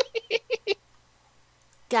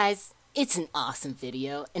 Guys, it's an awesome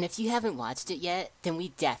video, and if you haven't watched it yet, then we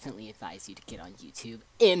definitely advise you to get on YouTube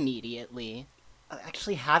immediately.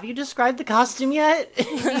 Actually, have you described the costume yet?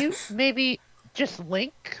 Can you maybe just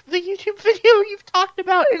link the YouTube video you've talked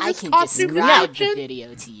about in I this can costume describe the description?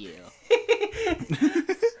 video to you.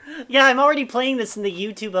 Yeah, I'm already playing this in the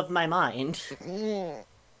YouTube of my mind.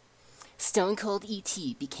 Stone Cold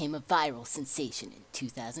E.T. became a viral sensation in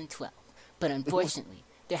 2012, but unfortunately,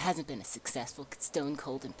 there hasn't been a successful Stone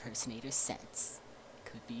Cold impersonator since.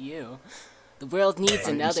 Could be you. The world needs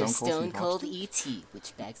Are you another Stone Cold Stone Steve Cold Austin? E.T.,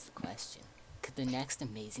 which begs the question, could the next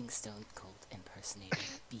amazing Stone Cold impersonator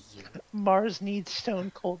be you? Mars needs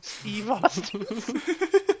Stone Cold Steve Austin.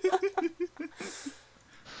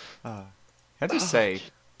 I have to say,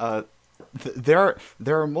 there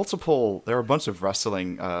are a bunch of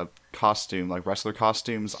wrestling wrestler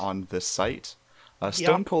costumes on this site.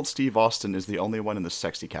 Stone Cold Steve Austin is the only one in the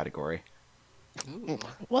sexy category.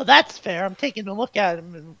 Well, that's fair. I'm taking a look at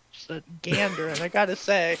him and just a gander, and I gotta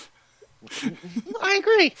say, I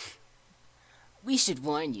agree. We should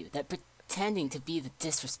warn you that pretending to be the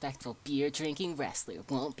disrespectful beer-drinking wrestler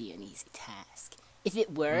won't be an easy task. If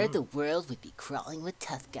it were, the world would be crawling with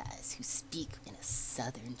tough guys who speak in a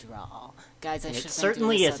southern drawl. Guys, I It should have been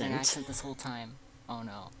certainly doing a southern isn't. accent this whole time. Oh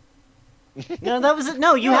no. No, that was it.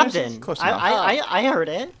 No, you have been. close I, enough. I heard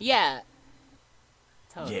it. Yeah.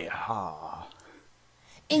 Totally. Yeah.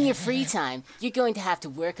 In your free time, you're going to have to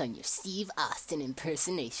work on your Steve Austin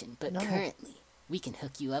impersonation, but currently, we can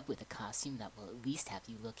hook you up with a costume that will at least have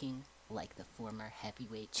you looking like the former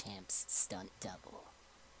heavyweight champ's stunt double.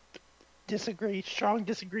 Disagree. Strong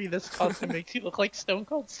disagree. This costume makes you look like Stone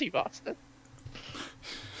Cold Steve Austin.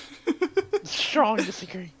 Strong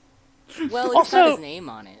disagree. Well, it's got Also- his name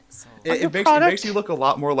on it, so... It makes product- you look a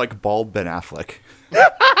lot more like bald Ben Affleck.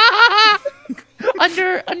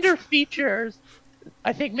 Under features,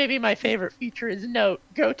 I think maybe my favorite feature is note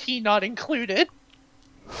goatee not included.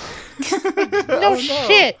 No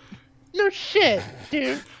shit. No shit,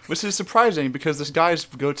 dude. Which is surprising because this guy's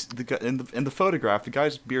in the photograph, the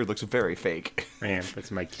guy's beard looks very fake. Man,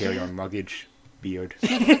 that's my carry-on luggage beard.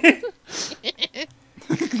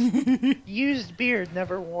 Used beard,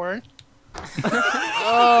 never worn.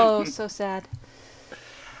 Oh, so sad.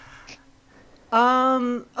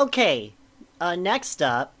 Okay. Next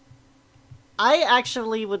up, I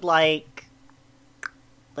actually would like...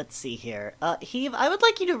 Let's see here. Heave, I would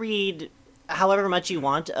like you to read however much you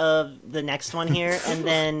want of the next one here, and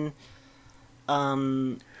then,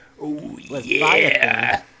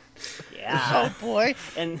 Leviathan. Yeah. Oh boy.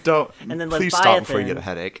 And then Please stop Leviathan. before you get a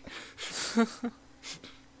headache.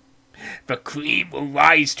 The cream will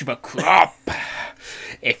rise to the crop.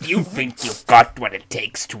 If you think you've got what it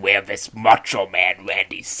takes to wear this Macho Man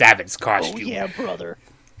Randy Savage Oh costume, yeah, brother.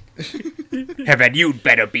 then you'd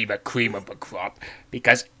better be the cream of the crop,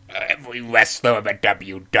 because every wrestler in the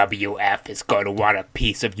WWF is going to want a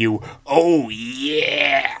piece of you. Oh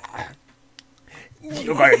yeah!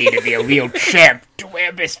 You're going to need to be a real champ to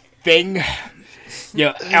wear this thing.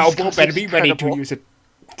 Your elbow better be ready to use it.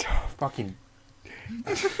 Fucking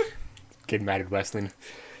getting mad at wrestling.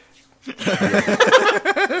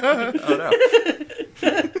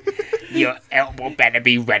 Your elbow better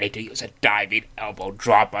be ready to use a diving elbow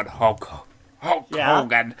drop on Hulk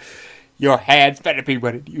Hogan. Your hands better be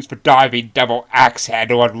ready to use the diving double axe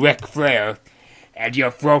handle on Ric Flair. And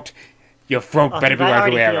your throat better be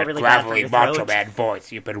ready to wear a gravelly Macho Man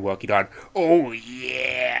voice you've been working on. Oh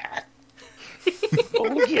yeah!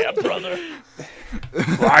 Oh yeah, brother.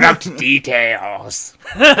 Product details.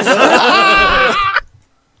 That's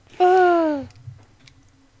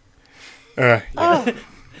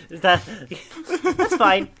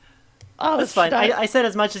fine. Oh, That's fine. I said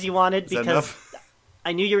as much as you wanted because enough?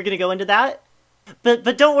 I knew you were going to go into that.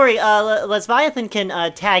 But don't worry, Leviathan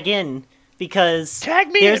can tag in because Tag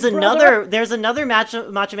me there's in, another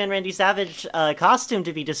Macho Man Randy Savage costume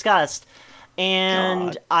to be discussed,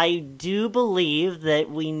 and I do believe that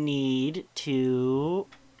we need to.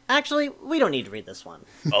 Actually, we don't need to read this one.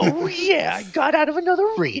 Oh yeah, I got out of another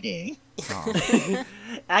reading.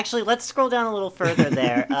 Actually, let's scroll down a little further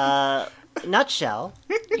there. Nutshell,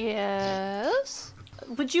 Yes.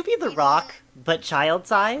 would you be the Rock, but child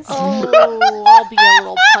size? Oh, I'll be a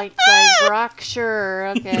little pint-sized rock. Sure.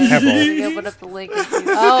 Okay. Let me open up the link and see.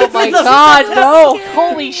 Oh my God! No!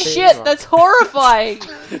 Holy shit! That's horrifying.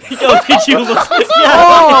 Oh, did you look? Yeah,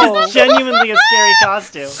 Oh. it's genuinely a scary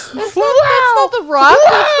costume. That's not the Rock.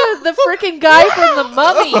 That's the freaking guy from the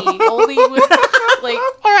Mummy. Only with like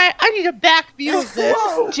All right, I need a back view of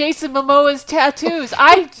this. Jason Momoa's tattoos.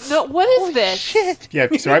 I know what is this? Shit. Yeah,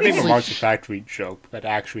 so I made a Monster Factory joke that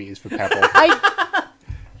actually is for Pebble.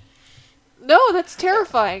 No, that's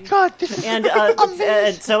terrifying. God, this is And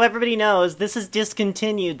so everybody knows, this is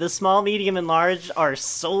discontinued. The small, medium, and large are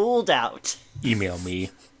sold out. Email me.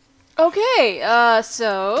 Okay,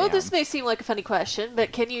 so this may seem like a funny question,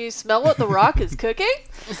 but can you smell what The Rock is cooking?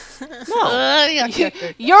 yeah.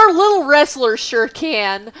 Your little wrestler sure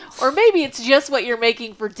can. Or maybe it's just what you're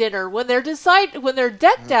making for dinner when they're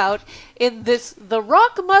decked out in this The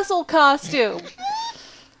Rock muscle costume.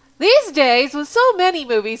 These days, with so many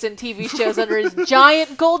movies and TV shows under his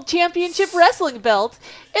giant gold championship wrestling belt,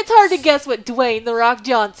 it's hard to guess what Dwayne The Rock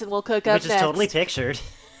Johnson will cook up Which next. is totally pictured.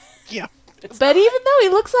 Yeah. But even though he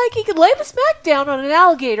looks like he could lay the smack down on an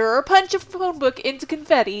alligator or punch a phone book into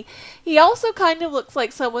confetti, he also kind of looks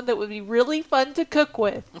like someone that would be really fun to cook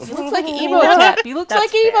with. He looks like Emotep. He looks That's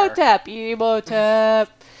like fair. Emotep. Emotep.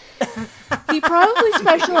 He probably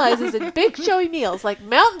specializes in big showy meals like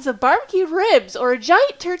mountains of barbecued ribs or a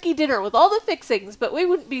giant turkey dinner with all the fixings, but we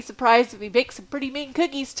wouldn't be surprised if he bakes some pretty mean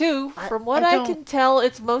cookies too. From what I can tell,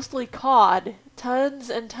 it's mostly cod. Tons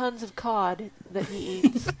and tons of cod that he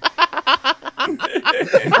eats. I'm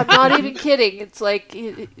not even kidding. It's like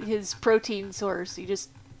his protein source. He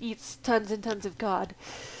just eats tons and tons of cod.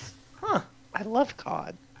 I love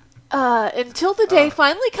cod. Until the day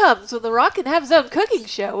finally comes when The Rock can have his own cooking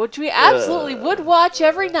show, which we absolutely would watch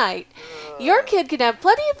every night. Your kid can have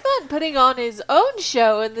plenty of fun putting on his own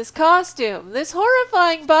show in this costume. This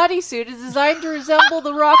horrifying bodysuit is designed to resemble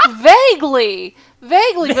The Rock vaguely,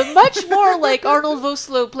 but much more like Arnold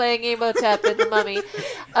Vosloo playing Emotep in The Mummy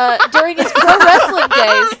during his pro wrestling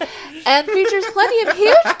days, and features plenty of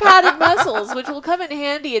huge padded muscles, which will come in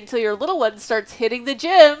handy until your little one starts hitting the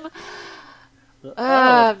gym.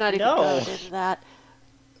 I'm not even going into that.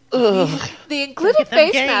 The included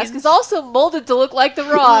face mask is also molded to look like The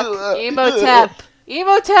Rock.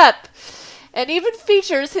 Emotep. And even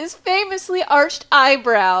features his famously arched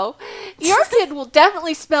eyebrow. Your kid will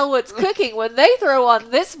definitely smell what's cooking when they throw on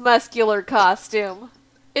this muscular costume.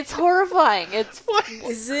 It's horrifying.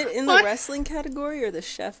 Is it in the wrestling category or the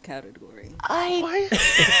chef category? Why is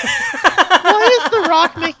The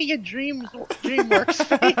Rock making a DreamWorks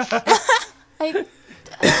face? I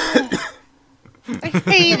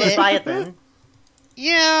hate it. Leviathan.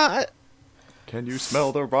 Yeah. Can you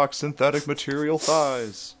smell the Rock's synthetic material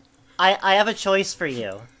thighs? I have a choice for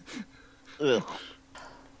you.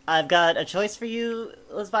 I've got a choice for you,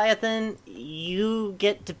 Leviathan. You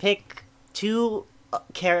get to pick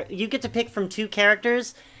from two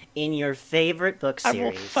characters, in your favorite book I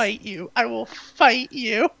series. will fight you. I will fight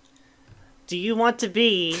you. Do you want to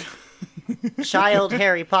be child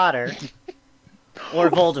Harry Potter or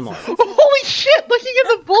Voldemort? Holy shit! Looking at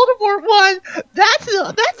the Voldemort one, that's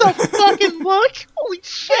a fucking look. Holy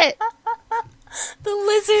shit! The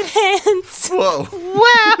lizard hands. Whoa.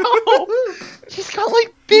 Wow! He's got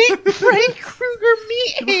like big Freddy Krueger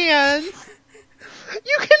meat hands.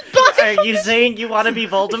 You can buy. Are you saying you want to be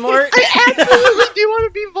Voldemort? I absolutely do want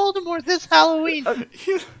to be Voldemort this Halloween.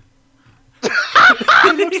 He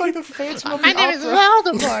looks like the Phantom of the My name is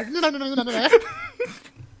Opera. Voldemort.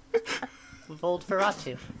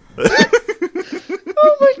 Voldferatu.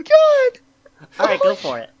 Oh my god! Alright, go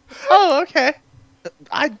for it. Oh, okay.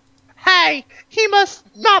 Hey, he must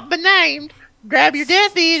not be named. Grab your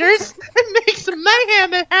Death Eaters and make some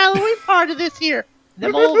mayhem at Halloween party this year.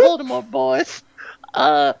 Them old Voldemort boys.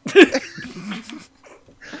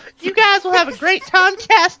 You guys will have a great time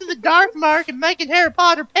casting the Dark Mark and making Harry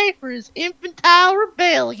Potter pay for his infantile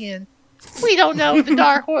rebellion. We don't know what the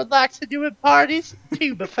Dark Horde likes to do at parties,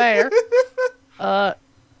 to be fair. Yeah,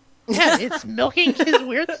 it's milking his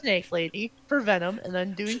weird snake lady for venom and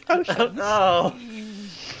then doing potions. Oh.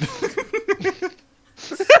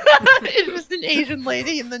 It was an Asian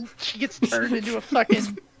lady and then she gets turned into a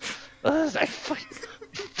fucking... I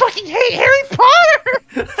fucking hate Harry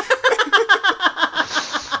Potter!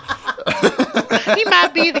 He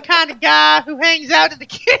might be the kind of guy who hangs out in the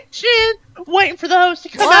kitchen waiting for the host to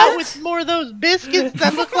come out with more of those biscuits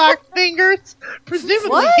that look like fingers.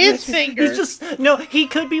 Presumably his fingers. He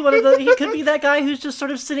could be he could be that guy who's just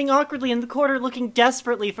sort of sitting awkwardly in the corner looking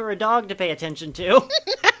desperately for a dog to pay attention to.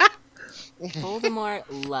 Voldemort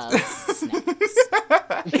loves snacks.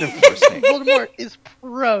 Voldemort is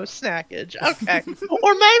pro snackage. Okay.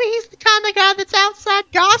 Or maybe he's the kind of guy that's outside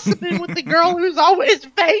gossiping with the girl who's always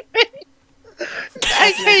vaping.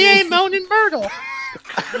 AKA Moaning Myrtle.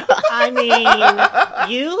 I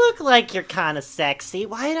mean, you look like you're kind of sexy.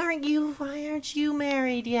 Why aren't you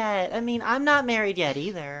married yet? I mean, I'm not married yet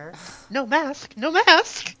either. No mask.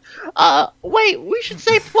 Wait, we should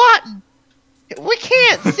say plotting. We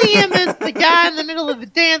can't see him as the guy in the middle of the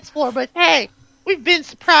dance floor, but hey, we've been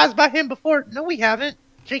surprised by him before. No, we haven't.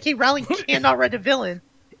 J.K. Rowling cannot write a villain.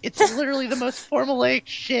 It's literally the most formulaic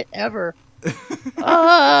shit ever.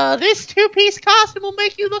 This two-piece costume will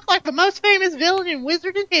make you look like the most famous villain in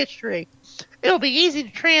wizard in history. It'll be easy to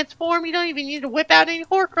transform. You don't even need to whip out any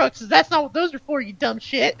Horcruxes. That's not what those are for, you dumb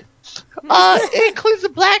shit. It includes a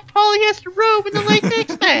black polyester robe and the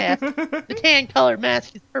latex mask. The tan-colored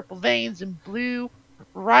mask has purple veins and blue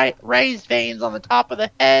raised veins on the top of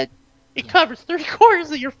the head. It covers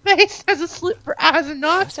 3/4 of your face, has a slit for eyes and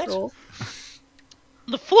nostrils.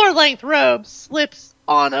 The floor-length robe slips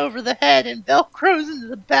on over the head and velcros into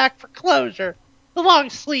the back for closure. The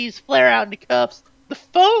long sleeves flare out into cuffs. The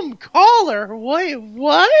foam collar. Wait,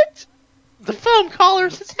 what? The foam collar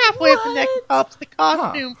sits halfway up the neck and tops the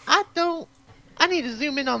costume. I need to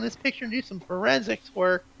zoom in on this picture and do some forensics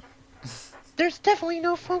work. There's definitely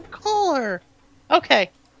no foam collar. Okay.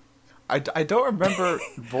 I don't remember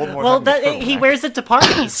Voldemort. Well, he wears it to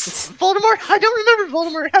parties. Voldemort. I don't remember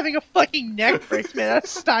Voldemort having a fucking neck brace made out of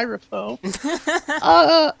styrofoam.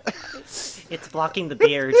 It's blocking the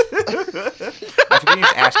beard. After getting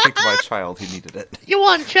his ass kicked by a child, he needed it. You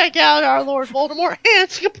want to check out our Lord Voldemort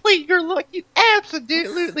hands to complete your look? You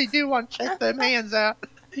absolutely do want to check them hands out.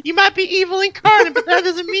 You might be evil incarnate, but that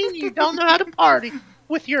doesn't mean you don't know how to party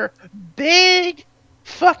with your big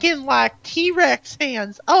fucking like T-Rex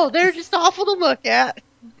hands. Oh, they're just awful to look at.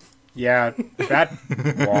 Yeah, that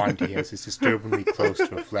wand he has is disturbingly close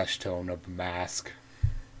to a flesh tone of the mask.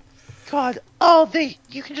 God,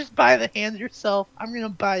 you can just buy the hands yourself. I'm gonna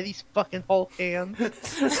buy these fucking Hulk hands. For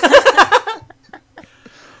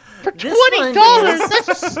 $20, that's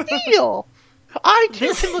a steal! I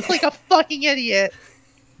too can look like a fucking idiot.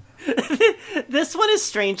 This one is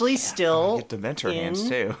strangely still Get Dementor hands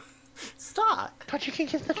too. stock. But you can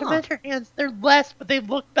get the Dementor hands. They're less, but they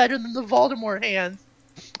look better than the Voldemort hands.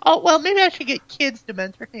 Oh, well, maybe I should get kids'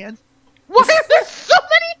 Dementor hands. Why are there so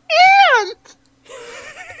many hands?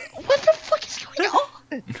 What the fuck is going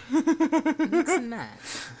on? Mix and match.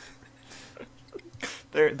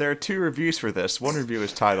 There are 2 reviews for this. One review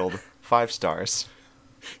is titled 5 stars.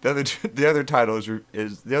 The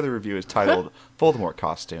other review is titled Voldemort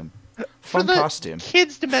costume. Fun For the costume.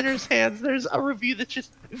 kids' Dementor's hands, there's a review that's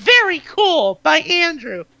just very cool by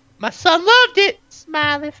Andrew. My son loved it.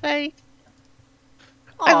 Smiley face.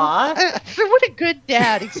 Aww. What a good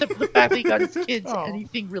dad, except for the fact that he got his kids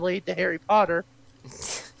anything related to Harry Potter.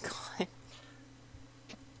 God.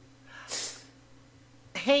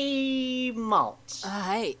 Hey, Malt.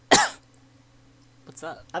 Hi. What's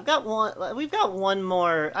up? I've got one. We've got one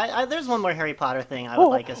more. There's one more Harry Potter thing I would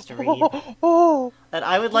like us to read. And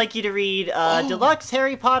I would like you to read Deluxe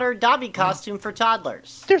Harry Potter Dobby costume for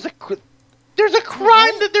toddlers. There's a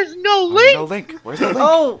crime that there's no link. No link. Where's the link?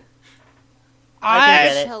 Oh,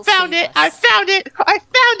 I found it. I found it.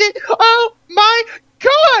 Oh my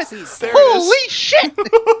god! Please, holy shit!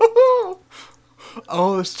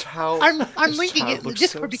 Oh, this child. I'm this linking child it in the looks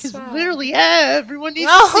Discord so because sad. literally everyone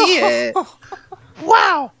needs to see it.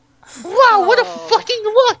 Wow! Wow! What a fucking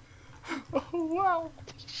look! Oh, wow.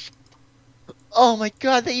 Oh my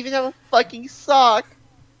god! They even have a fucking sock.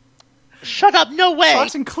 Shut up! No way!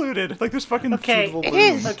 Socks included. Like there's fucking okay. feudal It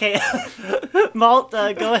balloon. is. Okay. Malt,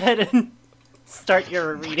 go ahead and start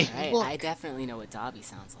your reading. Right, Look. I definitely know what Dobby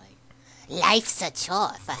sounds like. Life's a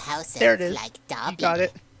chore for house There it elves is. like You Dobby. got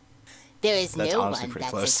it. There is That's no honestly one pretty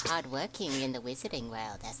that's close. as hardworking in the wizarding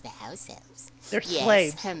world as the house elves. They're Yes,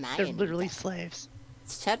 slaves. Hermione They're literally does. slaves.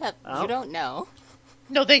 Shut up. Oh. You don't know.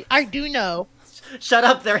 No, I do know. Shut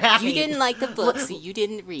up, they're happy. You didn't like the book, so you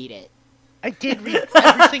didn't read it. I did read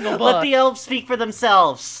every single book. Let the elves speak for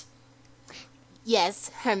themselves.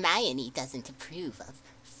 Yes, Hermione doesn't approve of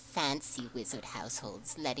fancy wizard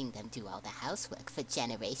households letting them do all the housework for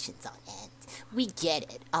generations on end. We get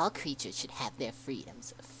it. All creatures should have their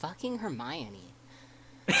freedoms. Fucking Hermione.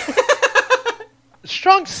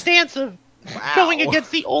 Strong stance of Wow. going against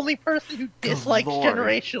the only person who dislikes Lord.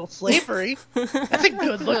 generational slavery. That's a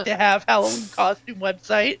good look to have, Halloween costume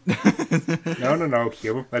website.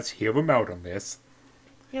 No. Let's hear them out on this.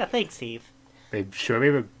 Yeah, thanks, Steve. They sure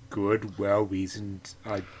have a good, well-reasoned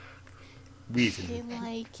reason. They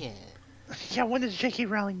like it. Yeah, when has J.K.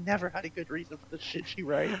 Rowling never had a good reason for the shit she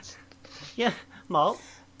writes? Yeah, Malt.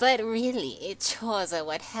 But really, chores are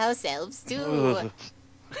what house elves do. Like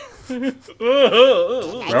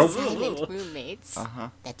Well- silent roommates Uh-huh.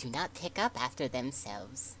 that do not pick up after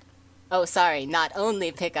themselves. Oh, sorry, not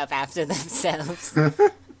only pick up after themselves.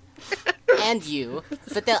 And you,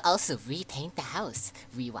 but they'll also repaint the house,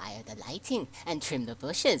 rewire the lighting, and trim the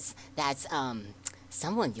bushes. That's,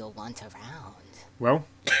 someone you'll want around. Well,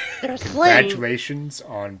 They're slaves. congratulations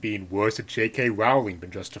on being worse at J.K. Rowling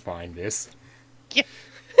than justifying this.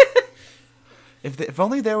 If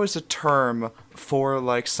only there was a term for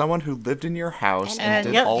like someone who lived in your house and, And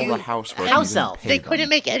did yep, all you- the housework. House and didn't elf. pay They them. couldn't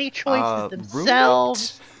make any choices Roommate?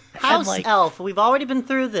 themselves. House like- elf. We've already been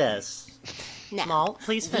through this. Now, Malt,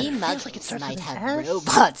 please we finish. muggles like it starts might with an have S.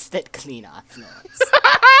 robots that clean our floors.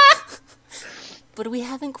 But we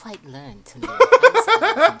haven't quite learned to lure house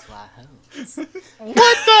elves into our homes.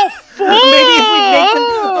 What the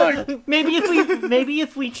fuck? Maybe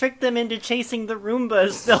if we trick them into chasing the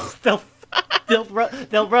Roombas,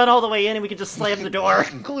 they'll run all the way in, and we can just slam the door.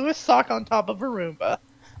 Glue a sock on top of a Roomba.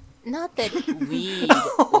 Not that we'd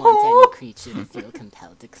want any creature to feel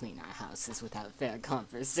compelled to clean our houses without fair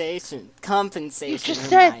compensation, You just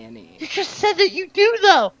said Hermione. that you do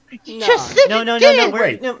though. You No. just said No, you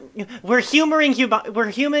did. We're humoring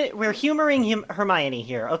Hermione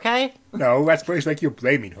here, okay? No, that's place like you're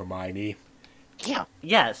blaming Hermione. Yeah.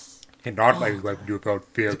 Yes. And not like we do about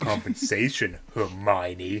fair compensation,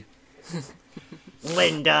 Hermione.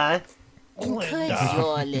 Linda. Encourage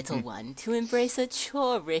your little one to embrace a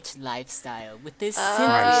chore-rich lifestyle with this simply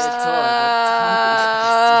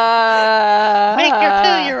Make your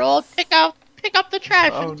adorable 2-year-old pick up the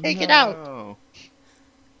trash Oh, and take it out. no.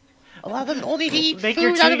 Allow them only to eat Make food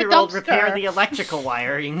your out of a 2-year-old dumpster. repair the electrical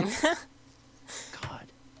wiring. God.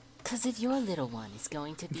 Because if your little one is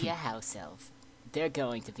going to be a house elf, they're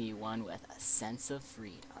going to be one with a sense of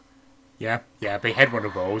freedom. Yeah, they had one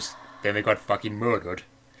of those. Then they got fucking murdered.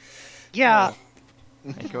 Yeah.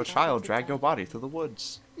 And your child dragged your body through the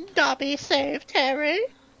woods. Dobby saved Harry.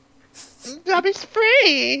 Dobby's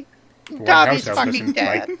free. One Dobby's house elf fucking doesn't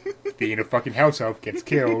dead. like being a fucking house elf gets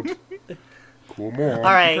killed. Cool more. All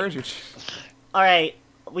right. Encourage your All right.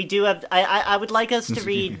 We do have. I would like us to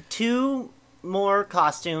read 2 more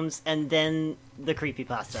costumes and then the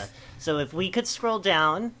creepypasta. So if we could scroll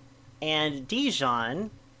down, and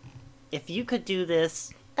Dijon, if you could do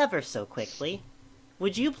this ever so quickly,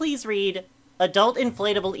 would you please read Adult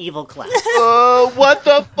Inflatable Evil Clown? What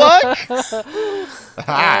the fuck?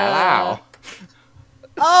 Wow.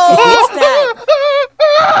 Oh, what's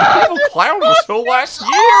that? Evil clown was so last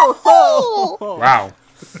year. Wow,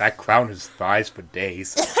 that clown has thighs for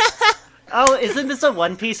days. Oh, isn't this a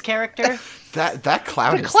One Piece character? That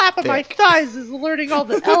clown The is clap of my thick. thighs is alerting all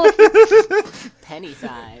the elephants. Penny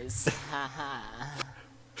thighs. Haha.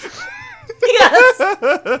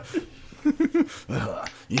 Yes!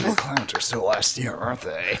 Evil clowns are so last year, aren't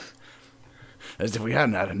they? as if we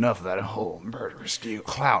hadn't had enough of that whole murderous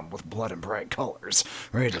clown with blood and bright colors,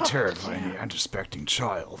 ready to terrify any unsuspecting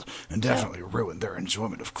child, and definitely ruin their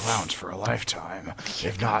enjoyment of clowns for a lifetime,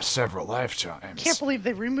 if not several lifetimes. Can't believe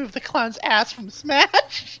they removed the clown's ass from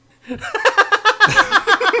Smash.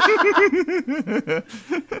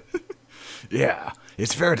 Yeah,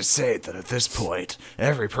 it's fair to say that at this point,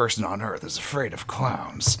 every person on Earth is afraid of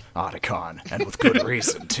clowns, Otacon, and with good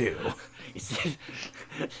reason too.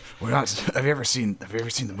 We're not. Have you ever seen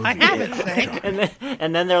the movie? I haven't.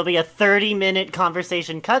 And then there'll be a 30-minute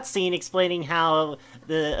conversation cutscene explaining how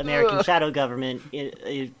the American shadow government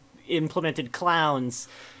implemented clowns.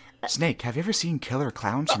 Snake, have you ever seen Killer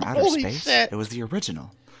Clowns from Outer Holy Space? shit. It was the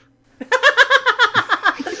original.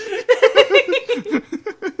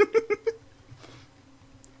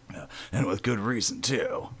 And with good reason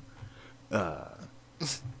too.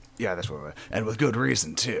 Yeah, that's what. And with good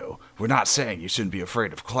reason too. We're not saying you shouldn't be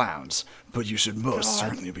afraid of clowns, but you should most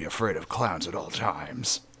certainly be afraid of clowns at all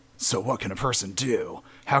times. So what can a person do?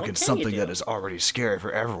 How can something that is already scary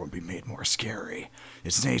for everyone be made more scary?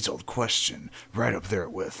 It's an age-old question, right up there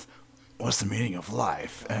with, what's the meaning of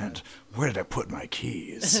life? And where did I put my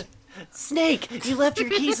keys? Snake, you left your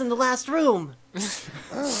keys in the last room.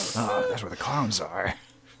 Oh, that's where the clowns are.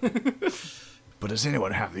 But does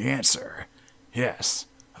anyone have the answer? Yes,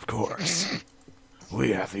 of course.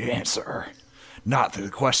 We have the answer. Not the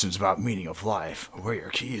questions about meaning of life or where your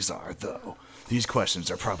keys are, though. These questions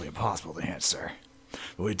are probably impossible to answer.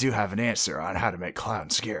 But we do have an answer on how to make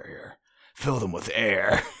clowns scarier. Fill them with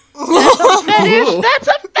air. That's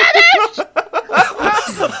a fetish!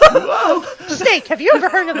 Snake, have you ever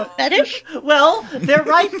heard of a fetish? Well, they're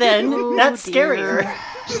right then. That's scarier.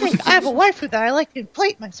 Snake, I have a waifu that I like to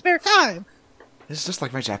inflate in my spare time. This is just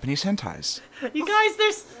like my Japanese hentais. You guys,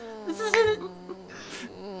 this is...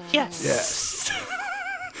 Yes. Yes.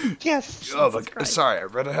 Yes. Oh, but, sorry, I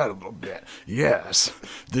read ahead a little bit. Yes,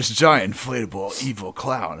 this giant inflatable evil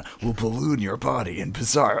clown will balloon your body in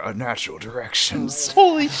bizarre, unnatural directions.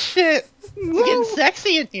 Holy shit. It's getting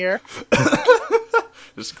sexy in here.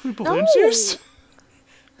 Does it include balloon juice?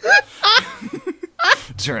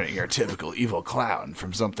 Turning your typical evil clown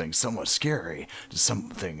from something somewhat scary to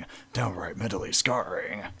something downright mentally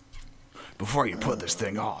scarring. Before you put this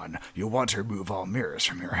thing on, you'll want to remove all mirrors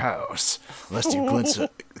from your house, lest you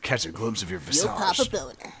catch a glimpse of your visage. You'll pop a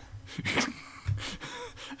boner.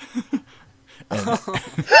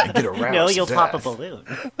 and get aroused. No, you'll to pop a death. balloon.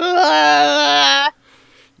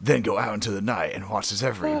 Then go out into the night and watch as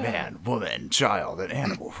every man, woman, child, and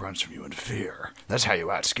animal runs from you in fear. That's how you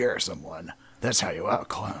out-scare someone. That's how you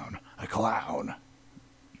out-clown a clown.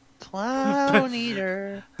 Clown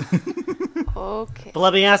eater. Okay. But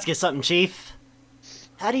let me ask you something, Chief.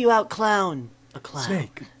 How do you out-clown a clown?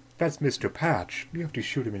 Snake, that's Mr. Patch. You have to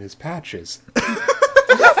shoot him in his patches.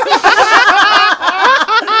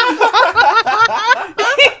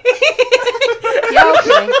 Yeah,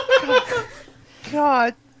 okay.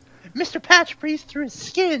 God. Mr. Patch breathes through his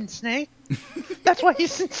skin, Snake. That's why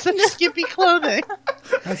he's in such skimpy clothing.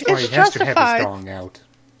 That's why he has to have his dong out.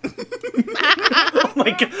 Oh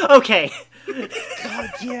my god. Okay. God,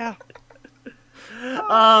 yeah.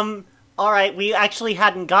 Alright, we actually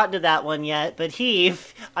hadn't gotten to that one yet, but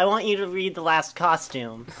Heath, I want you to read the last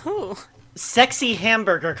costume. Sexy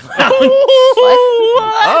hamburger clown.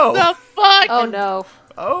 What the fuck? Oh no.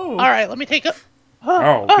 Oh. Alright, let me take a...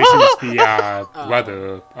 Oh, this is the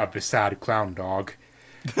brother of the sad clown dog.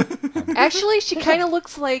 Actually, she kind of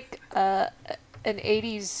looks like an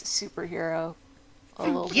 80s superhero. A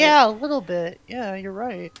little bit. Yeah, a little bit. Yeah, you're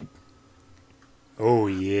right. Oh,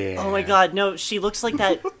 yeah. Oh my god, no, she looks like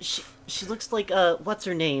that. She looks like what's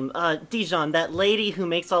her name? Dijon, that lady who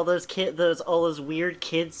makes all those all those weird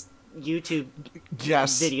kids YouTube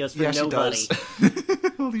videos for nobody. She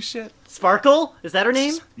does. Holy shit. Sparkle? Is that her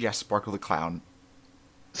name? Yes, Sparkle the Clown.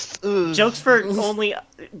 Jokes for only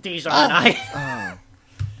Dijon and I.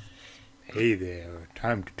 Hey there,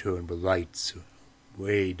 time to turn the lights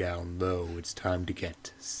way down low. It's time to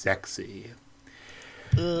get sexy.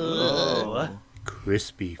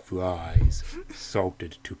 Crispy fries,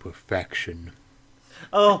 salted to perfection.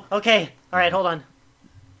 Oh, okay. Alright, hold on.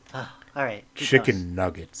 Alright. Chicken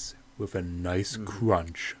nuggets with a nice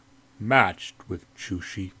crunch, matched with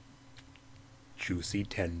juicy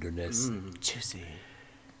tenderness. Juicy.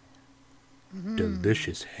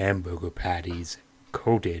 Delicious hamburger patties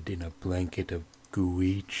coated in a blanket of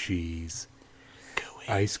gooey cheese.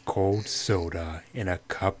 Ice cold soda in a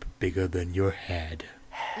cup bigger than your head.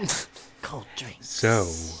 Cold drinks.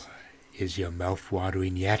 So, is your mouth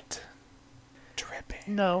watering yet?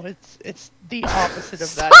 Dripping. No, it's the opposite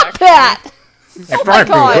of that. Stop that! If going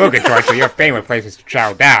through purgatory for your favorite places to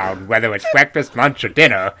chow down, whether it's breakfast, lunch, or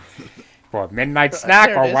dinner, for a midnight snack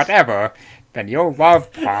there it or is. whatever, then you'll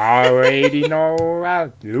love parading all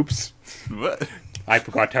around. Oops. What? I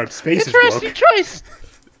forgot how spaces Interesting work. choice.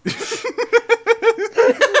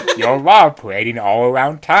 You'll love parading all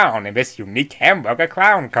around town in this unique hamburger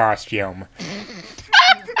clown costume.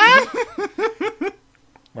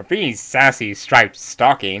 With these sassy striped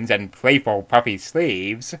stockings and playful puffy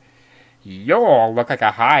sleeves, you'll look like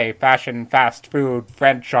a high-fashion fast food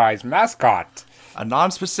franchise mascot. A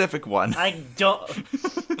non-specific one. I don't.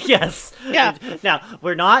 Yes. Yeah. Now,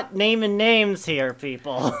 we're not naming names here,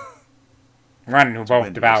 people. One who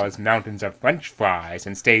both devours mountains of french fries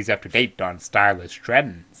and stays up to date on stylish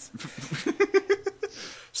trends.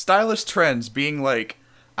 Stylish trends being like,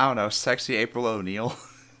 I don't know, sexy April O'Neil.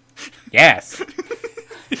 Yes.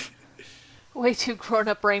 Way too grown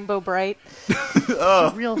up Rainbow Bright.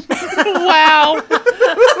 Real. Wow.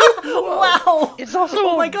 Wow. It's also.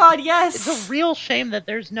 Oh my god, yes. It's a real shame that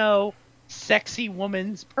there's no sexy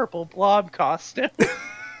woman's purple blob costume.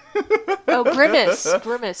 Oh, Grimace.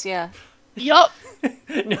 Grimace, yeah. Yup.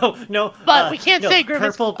 No. But we can't say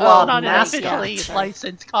Grimace purple is blob not an mascot. officially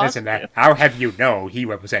licensed costume. Listen, I'll have you know he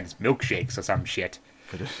represents milkshakes or some shit.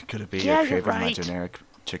 Could it be Yeah, a you're craving my right. generic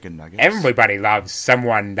chicken nuggets? Everybody loves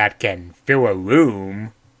someone that can fill a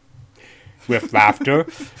room with laughter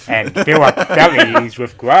and fill up bellies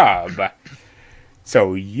with grub.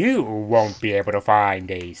 So you won't be able to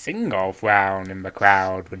find a single frown in the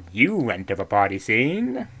crowd when you enter the party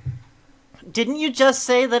scene. Didn't you just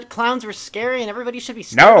say that clowns were scary and everybody should be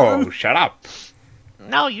scared of No, them? shut up.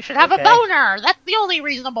 No, you should have Okay. a boner. That's the only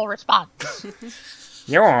reasonable response.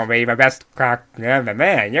 You'll be the best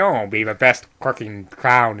you'll be the best cooking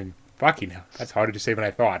clown in fucking hell. That's harder to say than I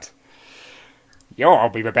thought. You'll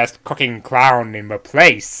be the best cooking clown in the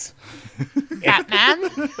place. Batman.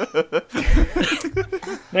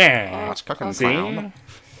 Yeah. That's cooking See? clown.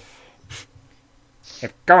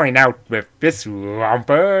 If going out with this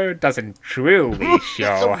romper doesn't truly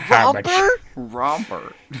show how much...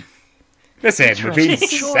 Romper. Listen, we're being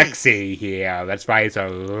Choice. sexy here. That's why it's a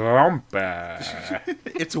romper.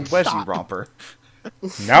 It's a wedgie romper.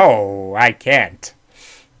 No, I can't.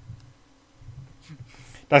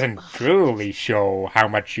 Doesn't truly show how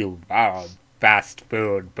much you love fast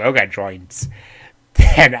food burger joints.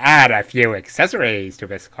 Then add a few accessories to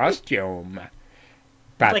this costume.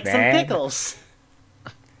 Like some Batman, pickles.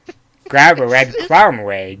 grab a red clown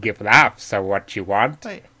wig if laughs are what you want.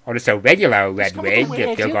 Wait. Or just a regular red go wig with I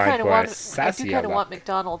if you're do going kind of for a want. I do sassier kind of want look.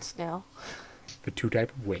 McDonald's now. The two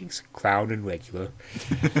type of wigs, clown and regular.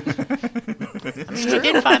 I mean, you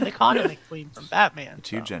did find the condiment queen from Batman.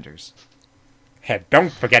 Two genders. And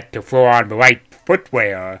don't forget to throw on the right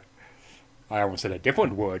footwear. I almost said a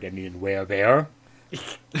different word and didn't wear there.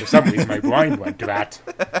 For some reason, my brain went to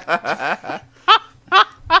that.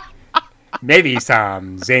 Maybe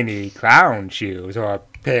some zany clown shoes or a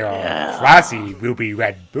pair of classy ruby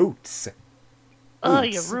red boots. Oh,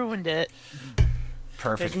 you ruined it.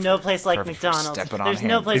 Perfect. There's no place like Perfect for McDonald's. stepping on There's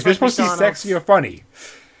no him. place Is this like supposed to be McDonald's. sexy or funny?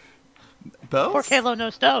 Both? Por Halo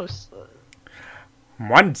Nos Dos.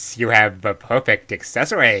 Once you have the perfect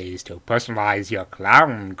accessories to personalize your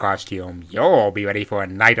clown costume, you'll be ready for a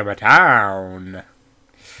night of a town.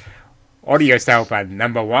 Order yourself a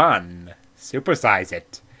number one. Supersize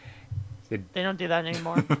it. They don't do that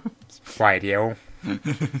anymore. Quiet, you.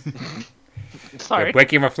 Sorry. You're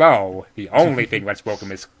breaking the flow. The only thing that's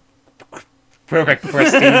broken is perfect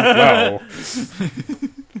pristine flow.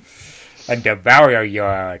 And devour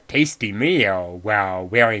your tasty meal while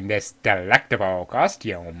wearing this delectable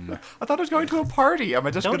costume. I thought I was going to a party. Am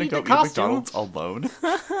I just Don't going to eat go the eat McDonald's alone?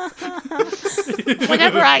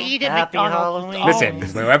 Whenever I eat at Happy McDonald's, Halloween. Listen,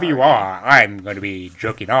 wherever you are, I'm going to be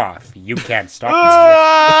jerking off. You can't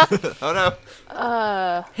stop Oh no.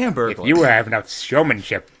 Uh, me. Hamburger. If you have enough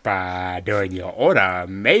showmanship during your order,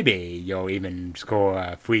 maybe you'll even score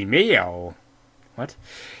a free meal. What?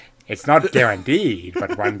 It's not guaranteed,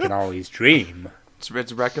 but one can always dream. It's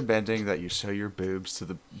recommending that you show your boobs to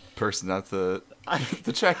the person at the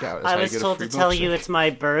checkout. Is I how you was get a told to free tell you milkshake. it's my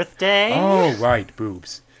birthday. Oh, right,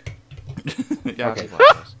 boobs. Yeah, Okay.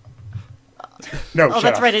 that's No, Oh, shut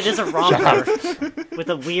that's up. right, it is a romper with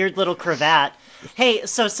a weird little cravat. Hey,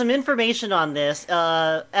 so some information on this.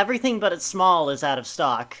 Everything but it's small is out of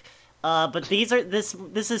stock. But these are this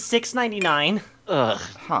is $6.99.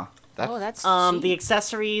 Huh. Oh, that's The cheap.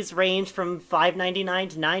 accessories range from $5.99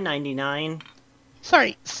 to $9.99.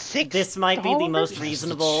 Sorry, $6. This might be the most the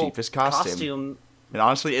reasonable cheapest costume. And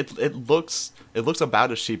honestly, it looks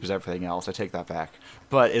about as cheap as everything else. I take that back.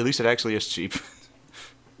 But at least it actually is cheap.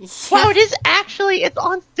 Wow, it is actually. It's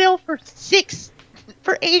on sale for 86%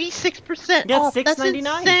 Yeah, off. That's $6.99.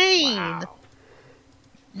 insane. Wow.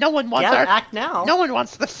 No one wants Yeah, act now. No one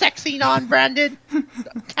wants the sexy non-branded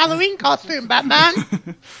Halloween costume, Batman.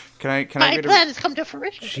 Can I My read plan has come to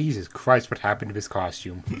fruition. Jesus Christ, what happened to his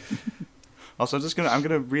costume? Also, I'm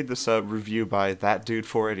gonna read this review by that dude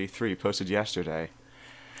 483 posted yesterday.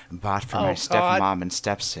 Bought for my stepmom and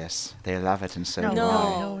stepsis. They love it and so do I.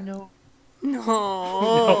 No. No.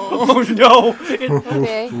 Oh no!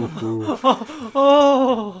 Okay.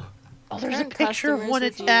 Oh. Oh, there's a Current picture of customers one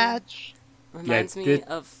review attached. Reminds Yeah, me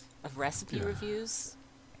of recipe reviews.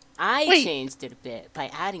 I Wait. changed it a bit by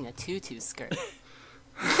adding a tutu skirt.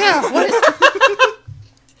 Yeah, what?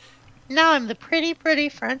 Now I'm the pretty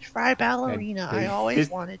French fry ballerina I always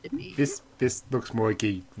wanted to be. This looks more like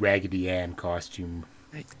a Raggedy Ann costume.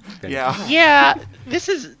 Yeah. Yeah, this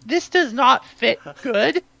does not fit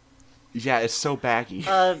good. Yeah, it's so baggy.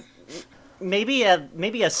 Maybe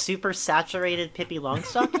a super saturated Pippi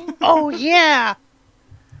Longstocking. Oh yeah,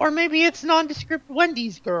 or maybe it's nondescript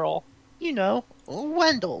Wendy's girl. You know,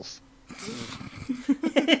 Wendell's.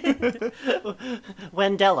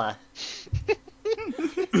 Wendella.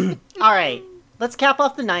 All right, let's cap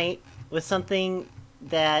off the night with something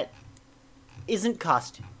that isn't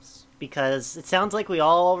costumes, because it sounds like we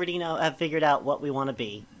all already have figured out what we want to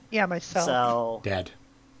be. Yeah, myself. So Dead.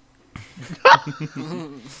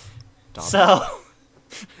 So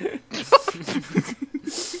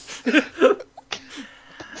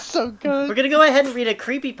so good. we're gonna go ahead and read a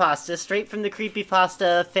creepypasta straight from the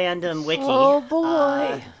creepypasta fandom wiki. Oh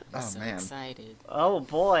boy. Oh so man. excited. Oh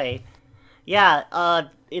boy. Yeah,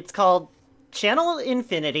 it's called Channel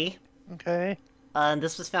Infinity. Okay. And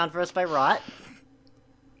this was found for us by Rot.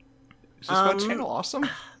 Is this about Channel Awesome?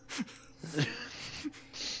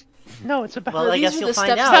 No, it's about. Well, I guess These are you'll the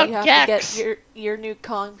find steps out. that you have Gex. to get your new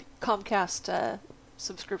Comcast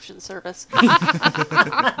subscription service.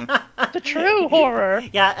 The true horror.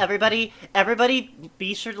 Yeah, everybody,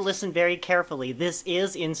 be sure to listen very carefully. This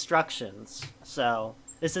is instructions. So,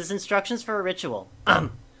 this is instructions for a ritual.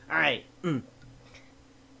 Alright.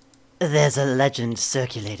 There's a legend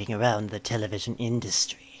circulating around the television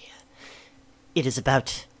industry. It is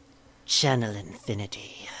about Channel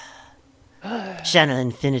Infinity. Channel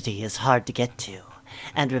Infinity is hard to get to,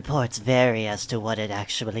 and reports vary as to what it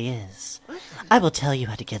actually is. I will tell you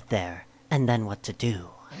how to get there, and then what to do.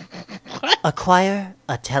 Acquire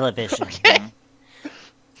a television.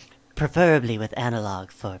 Preferably with analog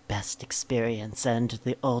for best experience, and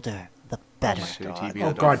the older, the better.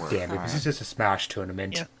 Oh god damn it, this is just a Smash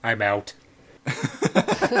tournament. Yeah. I'm out.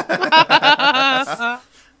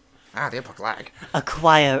 The input lag.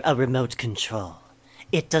 Acquire a remote control.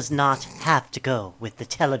 It does not have to go with the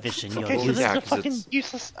television you're Okay, so using. this is Yeah, a 'cause fucking it's-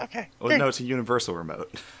 useless. Okay. Well, Great. no, it's a universal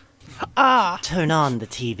remote. Ah. Turn on the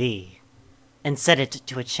TV and set it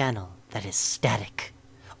to a channel that is static.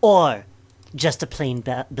 Or just a plain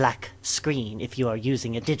black screen if you are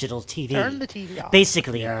using a digital TV. Turn the TV off.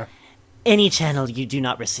 Basically, Yeah. any channel you do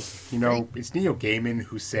not receive. You know, it's Neil Gaiman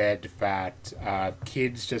who said that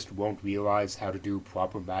kids just won't realize how to do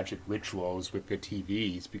proper magic rituals with their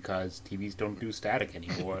TVs because TVs don't do static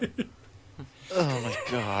anymore. Oh my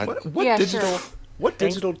god. What Yeah, digital? sure. What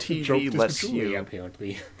digital Joke TV this lets with Julie, you?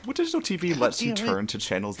 apparently. What digital TV lets you damn it. turn to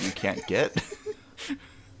channels you can't get?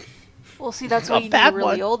 Well, see, that's why A you need bad a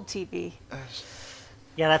really one. old TV.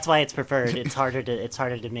 Yeah, that's why it's preferred. It's harder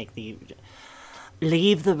to make the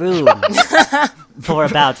leave the room for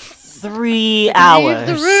about 3 hours.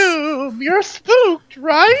 Leave the room. You're spooked,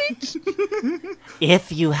 right?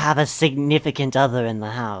 If you have a significant other in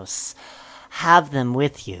the house, have them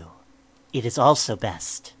with you. It is also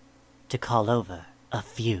best to call over a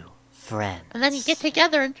few friends. And then you get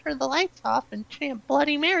together and turn the lights off and chant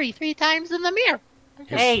Bloody Mary 3 times in the mirror.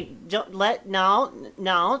 Hey, don't let no.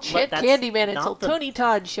 Chant that's Candyman until not the- Tony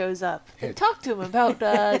Todd shows up. And talk to him about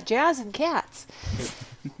jazz and cats.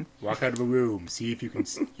 Walk out of the room, see if your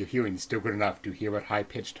hearing is still good enough to hear a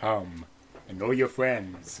high-pitched hum. And know your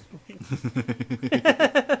friends.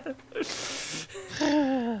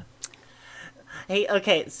 Hey,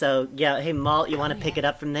 okay, so yeah, hey Malt, you want to pick it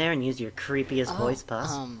up from there and use your creepiest voice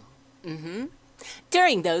possible?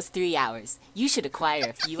 During those 3 hours, you should acquire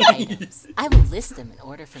a few items. I will list them in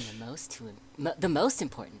order from the most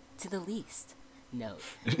important to the least. Note,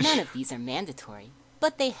 none of these are mandatory,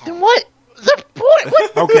 but they help. What? The point?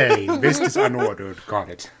 What? Okay, list is unordered. Got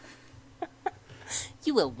it.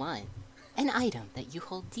 You will want an item that you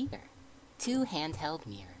hold dear, 2 handheld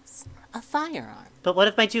mirrors, a firearm. But what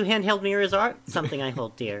if my 2 handheld mirrors aren't something I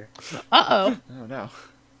hold dear? Uh-oh. Oh no.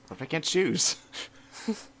 What if I can't choose?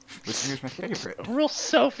 This here's my favorite. Real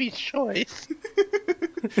Sophie's choice.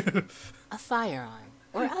 A firearm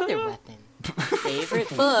or other weapon. Favorite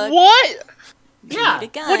book. What? Need a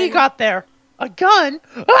gun. What do you got there? A gun?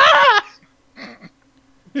 Ah!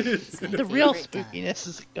 It's my The real favorite gun. spookiness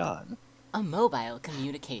is a gun. A mobile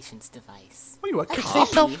communications device. What are you, a I could say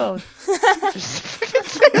copy? cell phone. Just fucking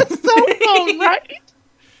say a cell phone, right?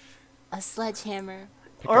 A sledgehammer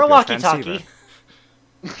Or a walkie-talkie.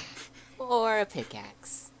 or a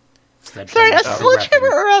pickaxe. Sorry, a sledgehammer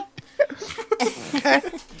or a... Okay.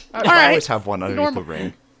 I Alright. always have one underneath Normal. the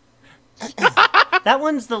ring. That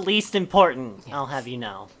one's the least important, I'll have you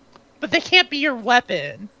know. But they can't be your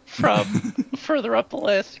weapon from further up the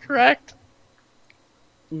list, correct?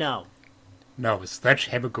 No. No, a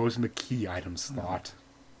sledgehammer goes in the key item slot.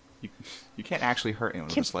 You can't actually hurt anyone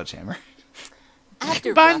with a sledgehammer. After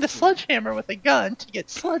Combine the roughly- sledgehammer with a gun to get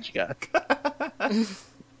sludge gun.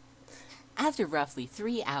 After roughly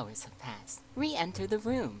 3 hours have passed, re-enter the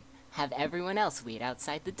room. Have everyone else wait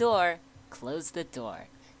outside the door. Close the door.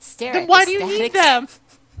 Stare Then at why the do you need static- them?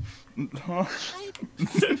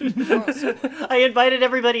 I invited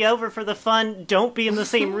everybody over for the fun don't be in the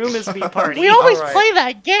same room as me party. We always Alright. play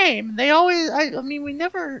that game. They always... I mean, we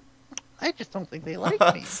never... I just don't think they like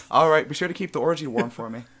me. Alright, be sure to keep the orgy warm for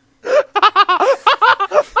me.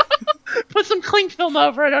 Put some cling film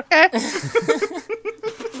over it, okay?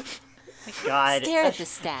 God. Stare at the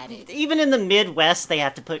static. Even in the Midwest, they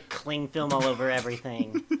have to put cling film all over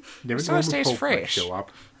everything. Never So know it when the stays Pope might fresh. show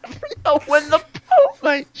up. Oh, when the Pope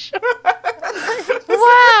might show.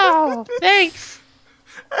 Wow, thanks.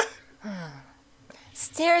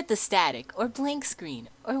 Stare at the static or blank screen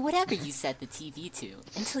or whatever you set the TV to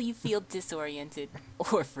until you feel disoriented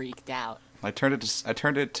or freaked out. I turned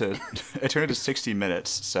it to 60 minutes,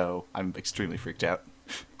 so I'm extremely freaked out.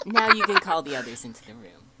 Now you can call the others into the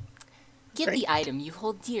room. Give the item you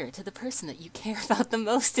hold dear to the person that you care about the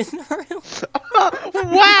most in the room.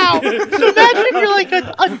 Wow. So imagine if you're like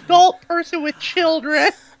an adult person with children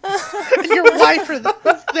and your wife is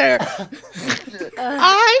there.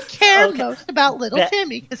 I care most about little That-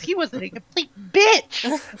 Timmy because he wasn't a complete bitch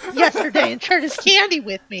yesterday and shared his candy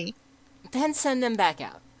with me. Then send them back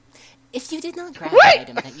out. If you did not grab Wait! the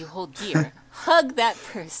item that you hold dear, hug that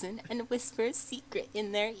person and whisper a secret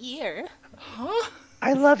in their ear.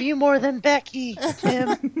 I love you more than Becky, Tim.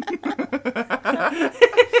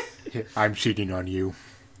 I'm cheating on you.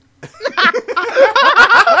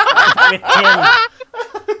 With Tim.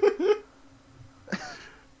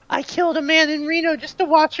 I killed a man in Reno just to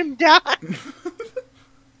watch him die.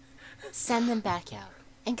 Send them back out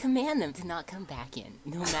and command them to not come back in,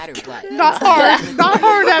 no matter what. Not hard. Not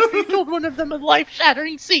hard after you told one of them a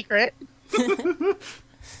life-shattering secret.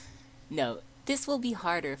 No, this will be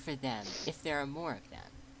harder for them if there are more of them.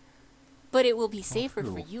 But it will be safer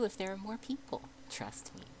for you if there are more people.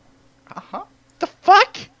 Trust me. The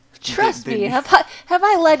fuck? Trust me, have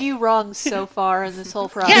I led you wrong so far in this whole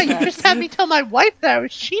process? Yeah, you just had me tell my wife that I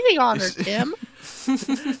was cheating on her, Tim.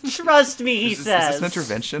 Trust me, he Is says. this an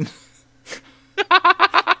intervention?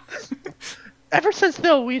 Ever since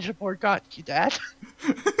the Ouija board got you, Dad.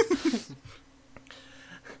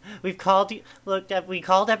 We've called you. Look, we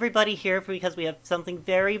called everybody here because we have something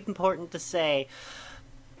very important to say.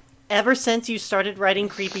 Ever since you started writing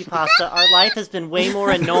creepypasta, our life has been way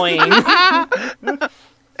more annoying.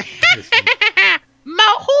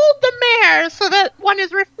 Hold the mirror so that one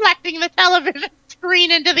is reflecting the television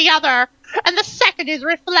screen into the other, and the second is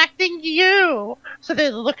reflecting you, so that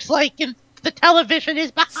it looks like the television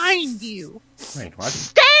is behind you. Wait, what?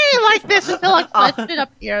 Stay like this until a question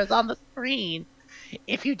appears on the screen.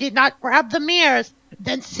 If you did not grab the mirrors,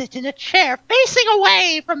 then sit in a chair facing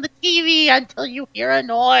away from the TV until you hear a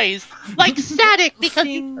noise, like static, because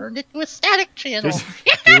you turned it to a static channel. Just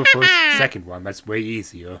do a first, second one. That's way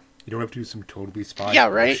easier. You don't have to do some totally spy Yeah,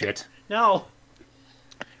 right? shit. No.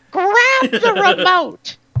 Grab the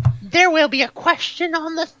remote. There will be a question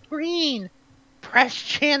on the screen. Press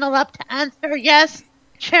channel up to answer yes,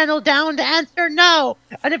 channel down to answer no.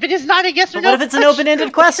 And if it is not a yes or But no what if it's an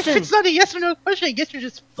open-ended question? If it's not a yes or no question, I guess you're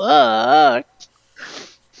just fucked.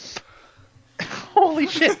 Holy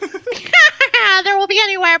shit. There will be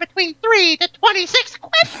anywhere between 3 to 26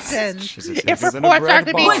 questions. If This isn't a reports are bread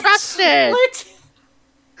to be box. trusted. What?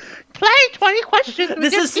 Play 20 questions with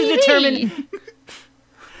This your is to TV. determine.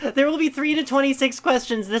 There will be 3 to 26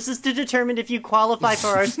 questions. This is to determine if you qualify for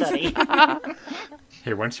our study.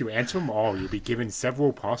 Here, once you answer them all, you'll be given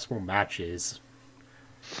several possible matches.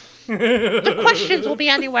 The questions will be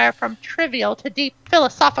anywhere from trivial to deep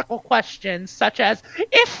philosophical questions, such as,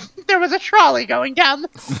 if there was a trolley going down the...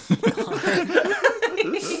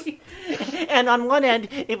 And on one end,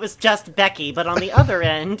 it was just Becky, but on the other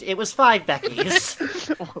end, it was 5 Beckys.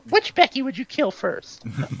 Which Becky would you kill first?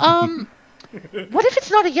 What if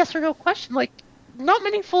it's not a yes or no question? Like, not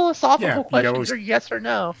many philosophical questions are yes or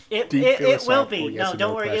no. It will be. No,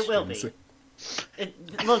 don't worry, it will be.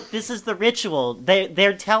 Look, this is the ritual.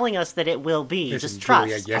 They're telling us that it will be. Listen, Just trust.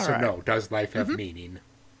 Julia, yes or no? Does life have meaning?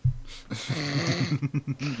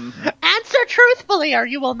 Answer truthfully, or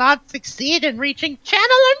you will not succeed in reaching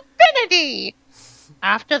Channel Infinity.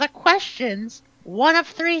 After the questions, one of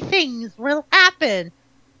 3 things will happen.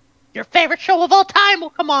 Your favorite show of all time will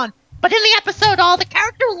come on, but in the episode, all the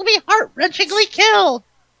characters will be heart-wrenchingly killed.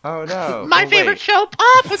 Oh no! My favorite show,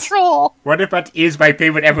 Paw Patrol. What if that is my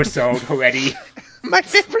favorite episode already? My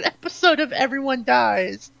favorite episode of Everyone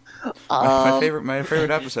Dies. My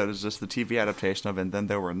favorite episode is just the TV adaptation of And Then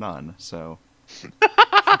There Were None. So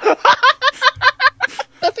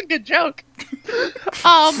that's a good joke.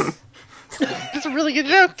 That's a really good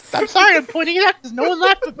joke. I'm sorry, I'm pointing it out because no one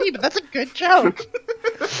laughed at me, but that's a good joke.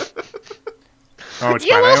 Oh, it's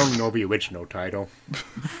fine. I don't know the original title. That's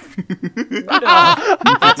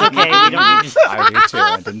okay. We don't need to... I do too.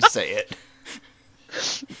 I didn't say it.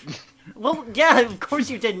 Well, yeah, of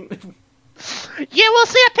course you didn't. You will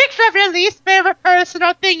see a picture of your least favorite person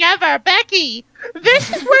or thing ever, Becky.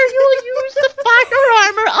 This is where you'll use the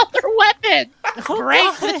firearm or other weapon.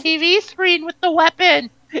 Break the TV screen with the weapon.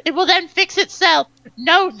 It will then fix itself.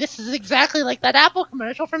 No, this is exactly like that Apple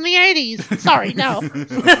commercial from the 80s. Sorry, no.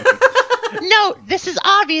 No, this is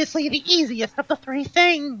obviously the easiest of the 3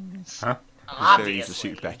 things. Huh? Obviously. Use to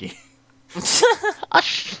shoot Becky. A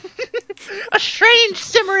strange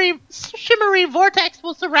shimmery vortex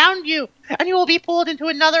will surround you, and you will be pulled into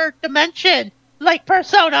another dimension, like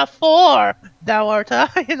Persona 4. Thou art I,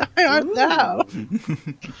 and I art thou.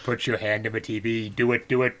 Put your hand in the TV. Do it,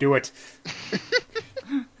 do it, do it.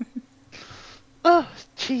 Oh,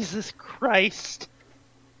 Jesus Christ.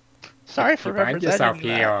 Sorry for find yourself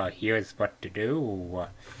representing that. here. Here's what to do.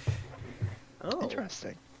 Oh.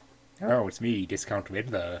 Interesting. Oh, it's me, Discount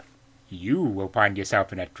Riddler. You will find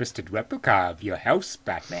yourself in a twisted replica of your house,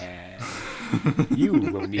 Batman. You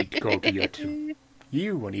will need to go to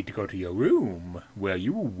your room, where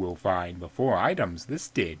you will find the 4 items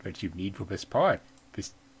listed that you need for this part.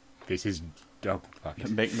 This is... Oh, fuck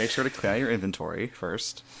it. Make sure to clear your inventory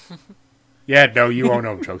first. Yeah, no, you won't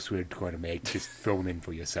know jokes we're going to make. Just fill them in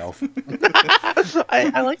for yourself.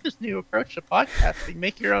 I like this new approach to podcasting.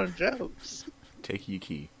 Make your own jokes. Take your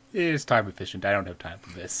key. It is time efficient. I don't have time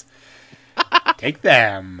for this. Take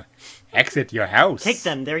them. Exit your house. Take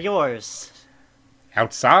them. They're yours.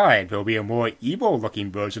 Outside, there'll be a more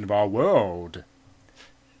evil-looking version of our world.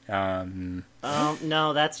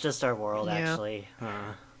 No, that's just our world, actually.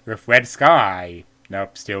 With red sky.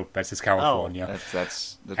 Nope, still, that's just California. Oh.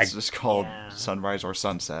 That's just called sunrise or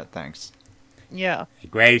sunset, thanks. Yeah. A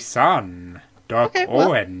gray sun. Dark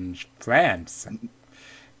orange plants.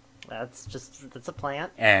 That's a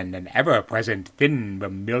plant. And an ever-present thin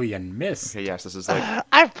vermilion mist. Okay, yes, this is like...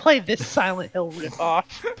 I've played this Silent Hill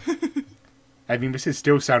riff-off. I mean, this is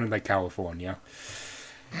still sounding like California.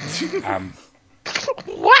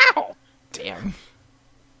 Wow! Damn.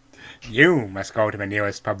 You must go to the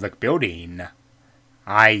nearest public building,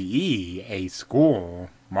 i.e. a school,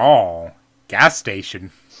 mall, gas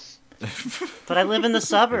station. But I live in the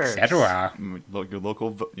suburbs. Etc. Your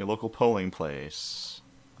local polling place.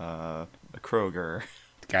 A Kroger.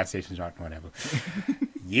 Gas stations aren't whatever.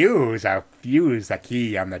 Use the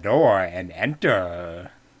key on the door and enter.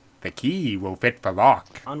 The key will fit the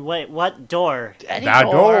lock. On what door? The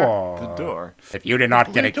door. The door. If you did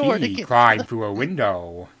not get a key, climb through a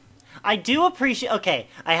window. I do appreciate... Okay,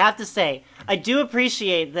 I have to say, I do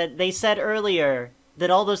appreciate that they said earlier that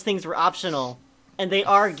all those things were optional, and they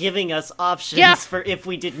are giving us options for if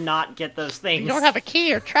we did not get those things. You don't have a key,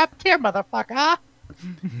 you're trapped here, motherfucker.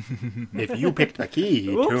 If you picked the key,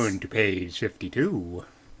 turn to page 52.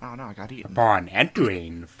 Oh no, I got eaten. Upon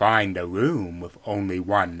entering, find a room with only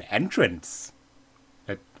one entrance.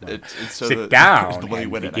 Sit down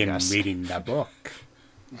and begin reading the book.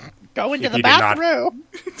 Go into the bathroom.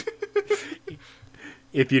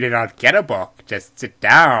 If you did not get a book, just sit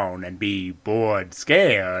down and be bored,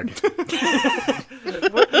 scared.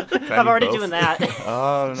 I'm already doing that.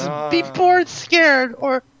 Oh no. Be bored, scared,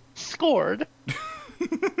 or scored.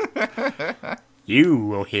 You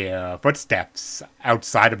will hear footsteps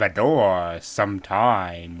outside of a door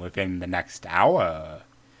sometime within the next hour.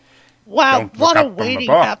 Wow, a lot of waiting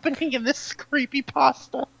happening in this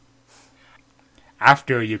creepypasta.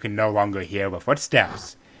 After you can no longer hear the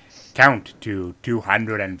footsteps, count to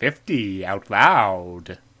 250 out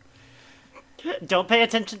loud. Don't pay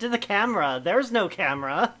attention to the camera. There's no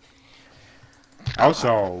camera.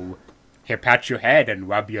 Also, here, pat your head and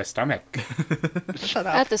rub your stomach. Shut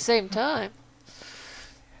up. At the same time.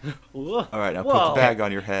 All right, now put the bag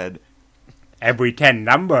on your head. Every 10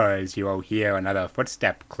 numbers, you will hear another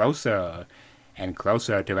footstep closer and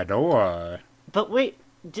closer to the door. But wait,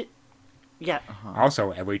 yeah.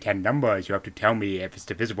 Also, every 10 numbers, you have to tell me if it's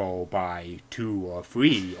divisible by 2 or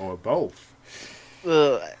 3 or both.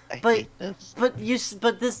 But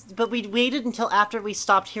we waited until after we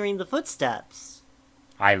stopped hearing the footsteps.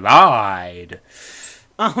 I lied.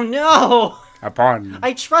 Oh no!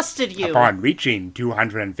 I trusted you. Upon reaching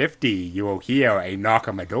 250, you will hear a knock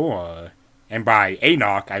on the door. And by a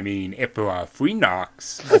knock, I mean if there are 3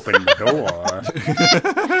 knocks, open the door.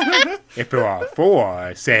 If there are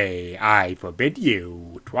 4, say, I forbid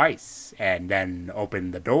you, twice, and then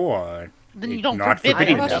open the door. Then you don't not forbid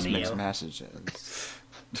forbidding them. them. Mixed messages.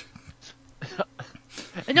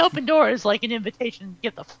 An open door is like an invitation to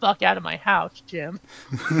get the fuck out of my house, Jim.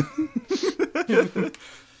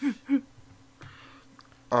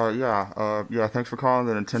 Yeah, thanks for calling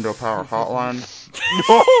the Nintendo Power Hotline.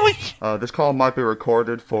 This call might be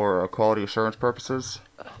recorded for quality assurance purposes.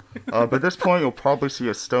 But at this point, you'll probably see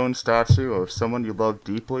a stone statue of someone you love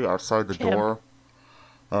deeply outside the door.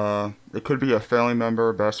 It could be a family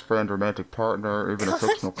member, best friend, romantic partner, even a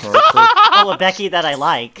fictional character. Oh, a Becky that I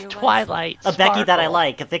like. Twilight. A Becky that I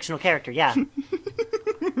like, a fictional character, yeah.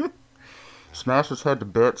 Smash his head to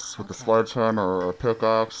bits with a sledgehammer or a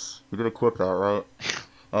pickaxe. You did equip that, right?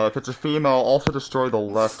 If it's a female, also destroy the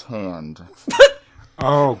left hand.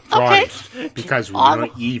 Oh, right. Because we're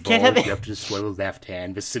evil, you Can't have have to destroy the left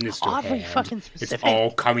hand, the sinister Oddly hand. fucking It's specific.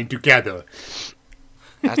 all coming together.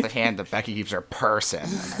 That's the hand that Becky gives her person.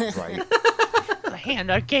 Right. The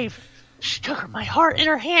hand I gave. She took my heart in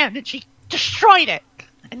her hand and she destroyed it.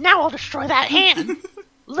 And now I'll destroy that hand.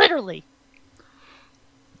 Literally.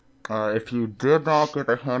 If you did not get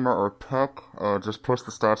a hammer or pick, just push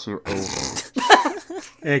the statue over.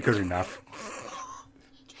 Good enough.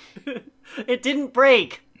 It didn't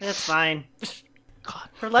break. That's fine.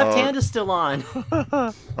 Her left hand is still on.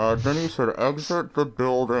 Then you should exit the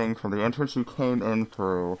building from the entrance you came in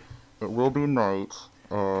through. It will be night.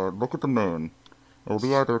 Look at the moon. It will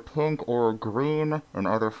be either pink or green, and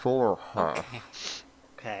either full or half.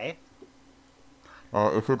 Okay.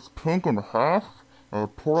 If it's pink and half,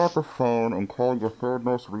 pull out the phone and call your third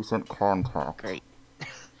most recent contact. Great.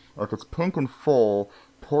 If it's pink and full,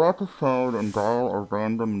 pull out the phone and dial a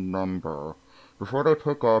random number. Before they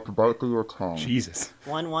pick up, bite through your tongue. Jesus.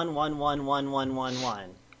 11111111.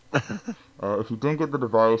 If you didn't get the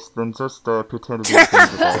device, then just pretend to be a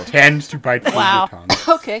device. Tend to bite through Wow. your tongue.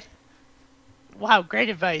 Okay. Wow, great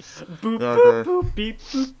advice. Boop, Yeah, boop, boop, beep,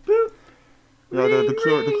 boop, boop. Yeah,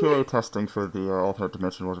 the QA testing for the alternate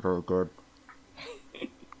dimension was very good.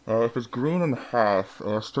 If it's green and half,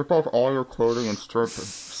 strip off all your clothing and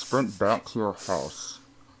sprint back to your house.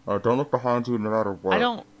 Don't look behind you no matter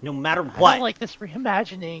what. No matter I what. don't like this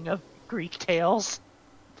reimagining of Greek tales.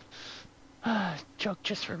 Joke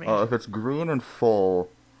just for me. If it's green and full,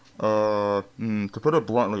 to put it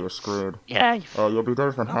bluntly, you're screwed. Yeah. You'll be there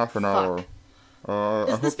within half an hour.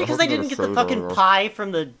 Is this because I didn't get the fucking pie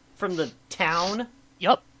from the town?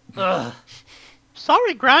 Yup. Ugh.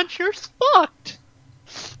 Sorry, Grant, you're fucked.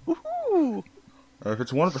 Woohoo! If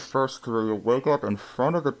it's one of the first 3, you'll wake up in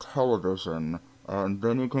front of the television, and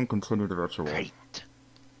then you can continue the ritual. Great.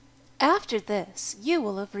 After this, you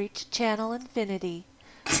will have reached Channel Infinity.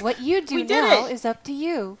 What you do We did now it! is up to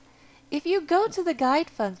you. If you go to the guide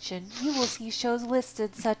function, you will see shows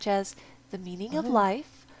listed such as The Meaning of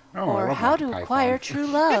Life Oh, I or love How Monty to Python. Acquire True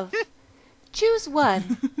Love. Choose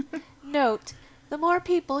one. Note, the more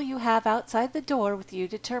people you have outside the door with you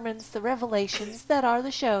determines the revelations that are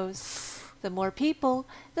the shows. The more people,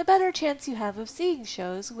 the better chance you have of seeing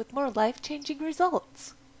shows with more life-changing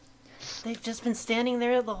results. They've just been standing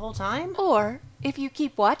there the whole time? Or, if you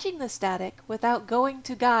keep watching the static without going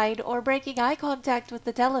to guide or breaking eye contact with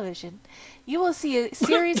the television, you will see a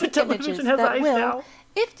series The of images television has that eyes will, now.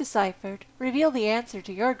 if deciphered, reveal the answer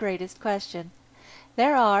to your greatest question.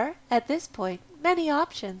 There are, at this point, many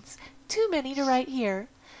options, too many to write here.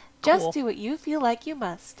 Just Cool. do what you feel like you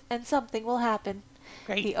must, and something will happen.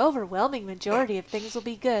 Great. The overwhelming majority of things will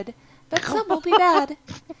be good, but some will be bad.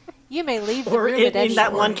 You may leave the Or room at any in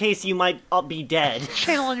that point. one case, you might be dead.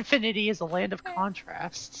 Channel Infinity is a land of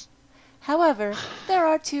contrasts. However, there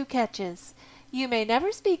are 2 catches. You may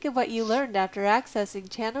never speak of what you learned after accessing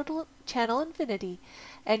Channel Infinity,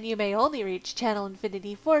 and you may only reach Channel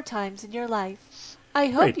Infinity 4 times in your life. I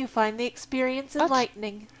hope Wait. you find the experience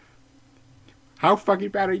enlightening. How fucking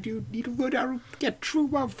bad do you need to learn how to get true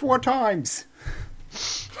love 4 times?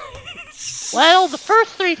 Well, the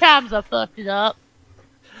first 3 times I fucked it up.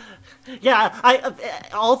 Yeah, I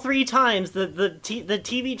all 3 times the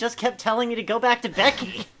TV just kept telling me to go back to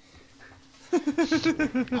Becky.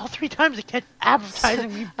 All 3 times it kept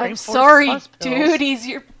advertising me. I'm sorry,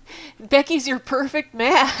 dude. Becky's your perfect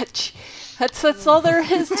match. That's all there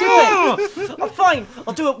is to it. Oh, fine,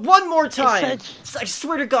 I'll do it one more time. I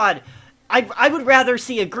swear to God, I would rather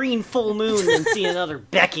see a green full moon than see another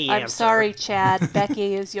Becky I'm answer. sorry, Chad.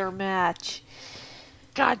 Becky is your match.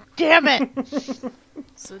 God damn it!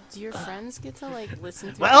 So do your friends get to, like,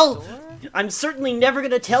 listen through Well, the door? I'm certainly never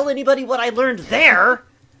going to tell anybody what I learned there.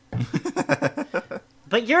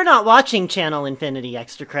 But you're not watching Channel Infinity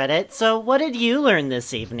Extra Credit, so what did you learn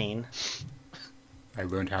this evening? I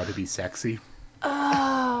learned how to be sexy.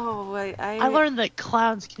 Oh, I learned that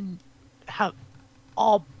clowns can have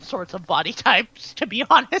all sorts of body types, to be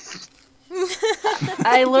honest.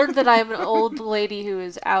 I learned that I'm an old lady who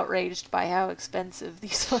is outraged by how expensive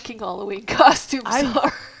these fucking Halloween costumes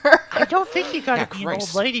are. I don't think you gotta be an old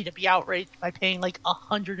Christ. lady to be outraged by paying like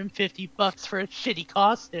 $150 for a shitty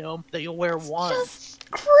costume that you'll wear once.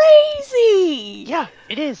 Crazy! Yeah,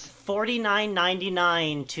 it is.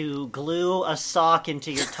 $49.99 to glue a sock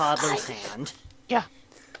into your toddler's hand. Yeah.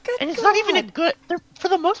 Good And it's not even a good... For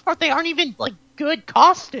the most part, they aren't even, like, good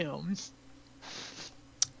costumes.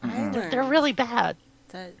 They're really bad.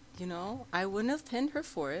 That, you know, I wouldn't have pinned her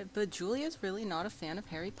for it, but Julia's really not a fan of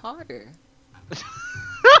Harry Potter.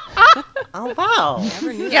 Oh, wow.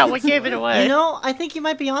 Never knew Yeah, that what gave it before. away? You know, I think you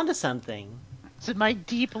might be onto something. Is it my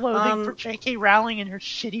deep loathing for J.K. Rowling and her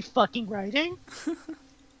shitty fucking writing?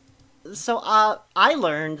 So, I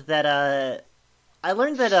learned that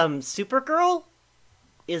Supergirl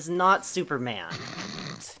is not Superman.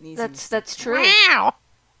 That's true. Wow!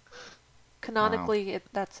 Canonically,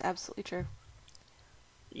 that's absolutely true.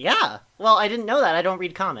 Yeah. Well, I didn't know that. I don't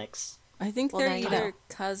read comics. I think Well, they're now you either know.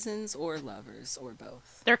 cousins or lovers or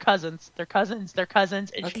both. They're cousins. They're cousins. They're cousins.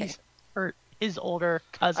 And Okay. she's his older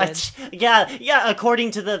cousin. Yeah. According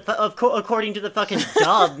to the fucking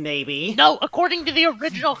dub, maybe. No, according to the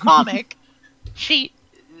original comic, she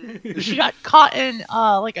got caught in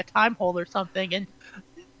like a time hole or something, and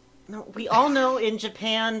No, we all know in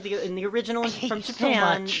Japan, in the original hate from you so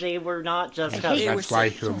Japan, much. they were not just I hate cousins. you That's why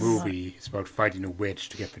the movie is about fighting a witch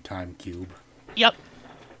to get the time cube. yep.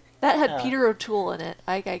 That had Yeah. Peter O'Toole in it.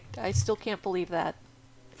 I still can't believe that.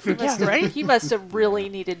 He Yeah, must have, right? He must have really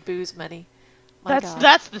needed booze money. My God.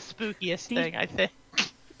 That's the spookiest thing I think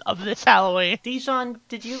of this Halloween. Dijon,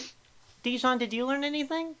 did you learn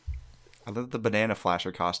anything? I love the banana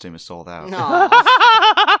flasher costume is sold out. No.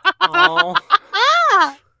 Oh.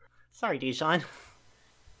 Sorry, Dijon. I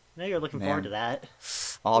know you're looking forward to that.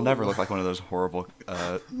 I'll never look like one of those horrible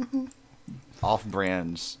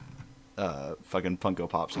off-brands fucking Funko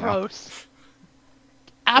Pops now. Gross.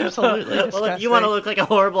 Absolutely disgusting. Well, if you want to look like a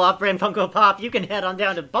horrible off-brand Funko Pop, you can head on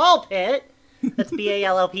down to Ball Pit. That's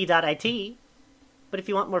BALLP.IT. But if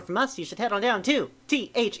you want more from us, you should head on down to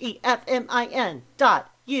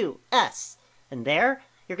THEFMIN.US. And there,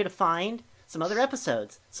 you're going to find some other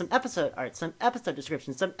episodes, some episode art, some episode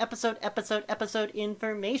descriptions, some episode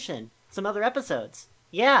information, some other episodes.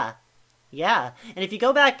 Yeah. And if you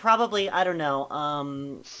go back probably, I don't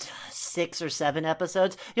know, 6 or 7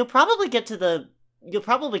 episodes, you'll probably get to the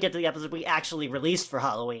episode we actually released for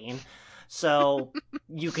Halloween. So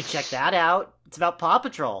you could check that out. It's about Paw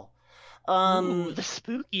Patrol. Ooh, the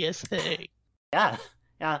spookiest thing. Yeah.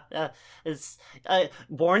 It's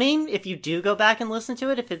warning, if you do go back and listen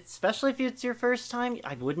to it, especially if it's your first time,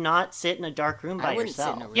 I would not sit in a dark room by I wouldn't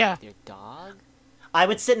yourself. sit in a room with your dog. I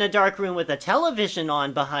would sit in a dark room with a television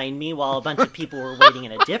on behind me while a bunch of people were waiting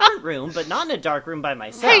in a different room, but not in a dark room by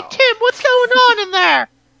myself. Hey Tim, what's going on in there?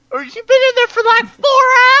 Or you've been in there for like 4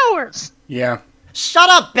 hours. Yeah, Shut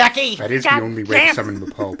up, Becky! that is God the only way damn. to summon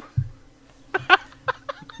the Pope.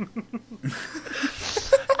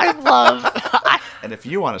 I love And if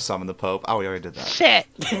you want to summon the Pope, we already did that. shit.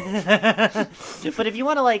 But if you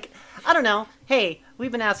want to, like, I don't know, hey,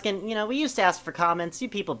 we've been asking, we used to ask for comments. You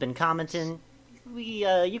people have been commenting.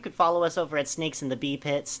 You could follow us over at Snakes in the B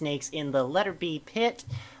Pit, Snakes in the letter B Pit.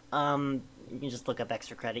 You can just look up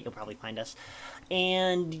Extra Credit, you'll probably find us.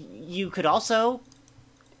 And you could also,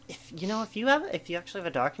 if you actually have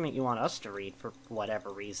a document you want us to read for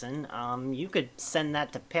whatever reason, you could send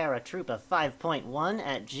that to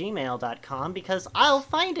paratroopa5.1@gmail.com, because I'll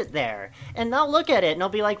find it there. And I'll look at it and I'll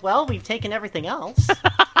be like, well, we've taken everything else.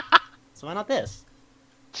 So why not this?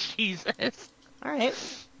 Jesus. Alright.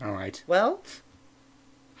 All right. Well,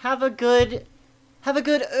 have a good Have a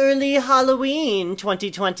good early Halloween,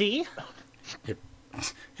 2020.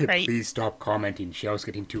 Right. Please stop commenting. Shell's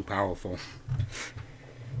getting too powerful.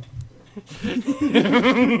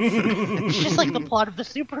 It's just like the plot of the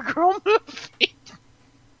Supergirl movie.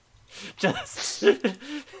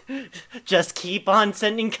 Just keep on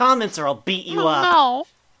sending comments or I'll beat you up. No.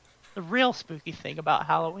 The real spooky thing about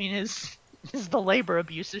Halloween is the labor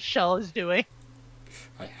abuses Shell is doing.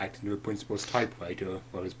 I hacked into a principal's typewriter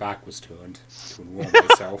while his back was turned to warm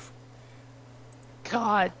myself.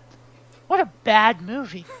 God, what a bad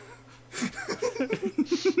movie.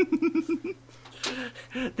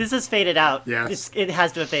 This is faded out. Yes. It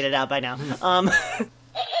has to have faded out by now.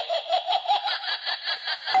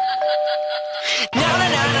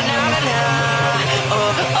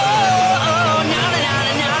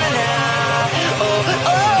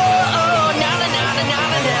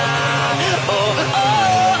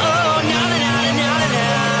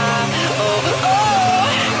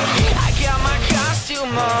 I got my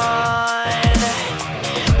costume on.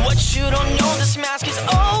 What you don't know, this mask is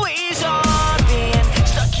always on. Being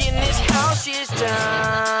stuck in this house is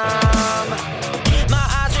dumb. My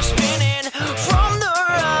eyes are spinning from the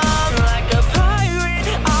rum. Like a pirate,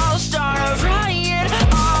 I'll start a riot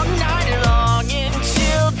all night long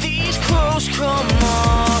until these clothes come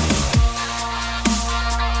off.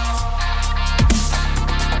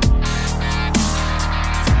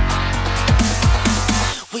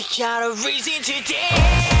 We got a reason to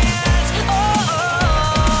dance. Oh,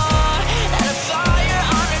 and a fire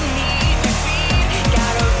underneath your feet.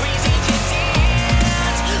 Got a reason to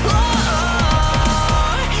dance. Oh,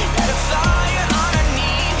 and a fire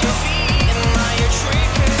underneath your feet. Am I your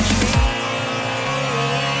trick or treat?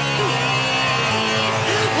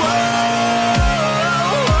 Whoa.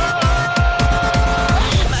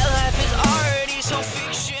 My life is already so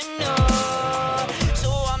fictional, so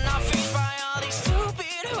I'm not faced by all these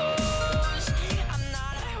stupid hoes. I'm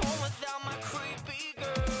not at home without my creepy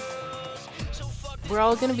girls. So fuck this. We're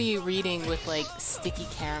all gonna be reading with like sticky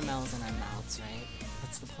caramels in our mouths, right?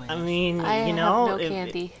 That's the plan. I mean, I you have know, no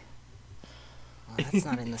candy. Well, that's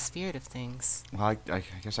not in the spirit of things. Well, I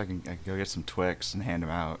guess I can go get some Twix and hand them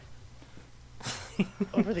out.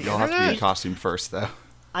 Over the You'll have to be in internet? costume first, though.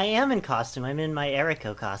 I am in costume. I'm in my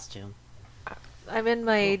Eriko costume. I'm in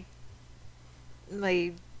my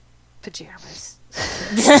pajamas.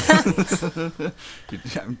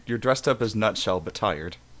 You're dressed up as Nutshell, but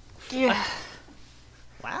tired. Yeah.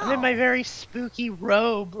 Wow. I'm in my very spooky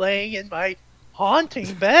robe, laying in my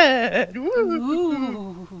haunting bed.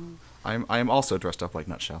 Ooh. I am also dressed up like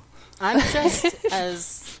Nutshell. I'm dressed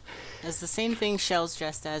as the same thing Shell's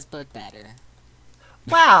dressed as, but better.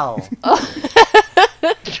 Wow.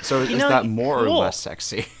 So is You know, that more or cool. less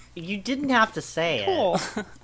sexy? You didn't have to say Cool. it.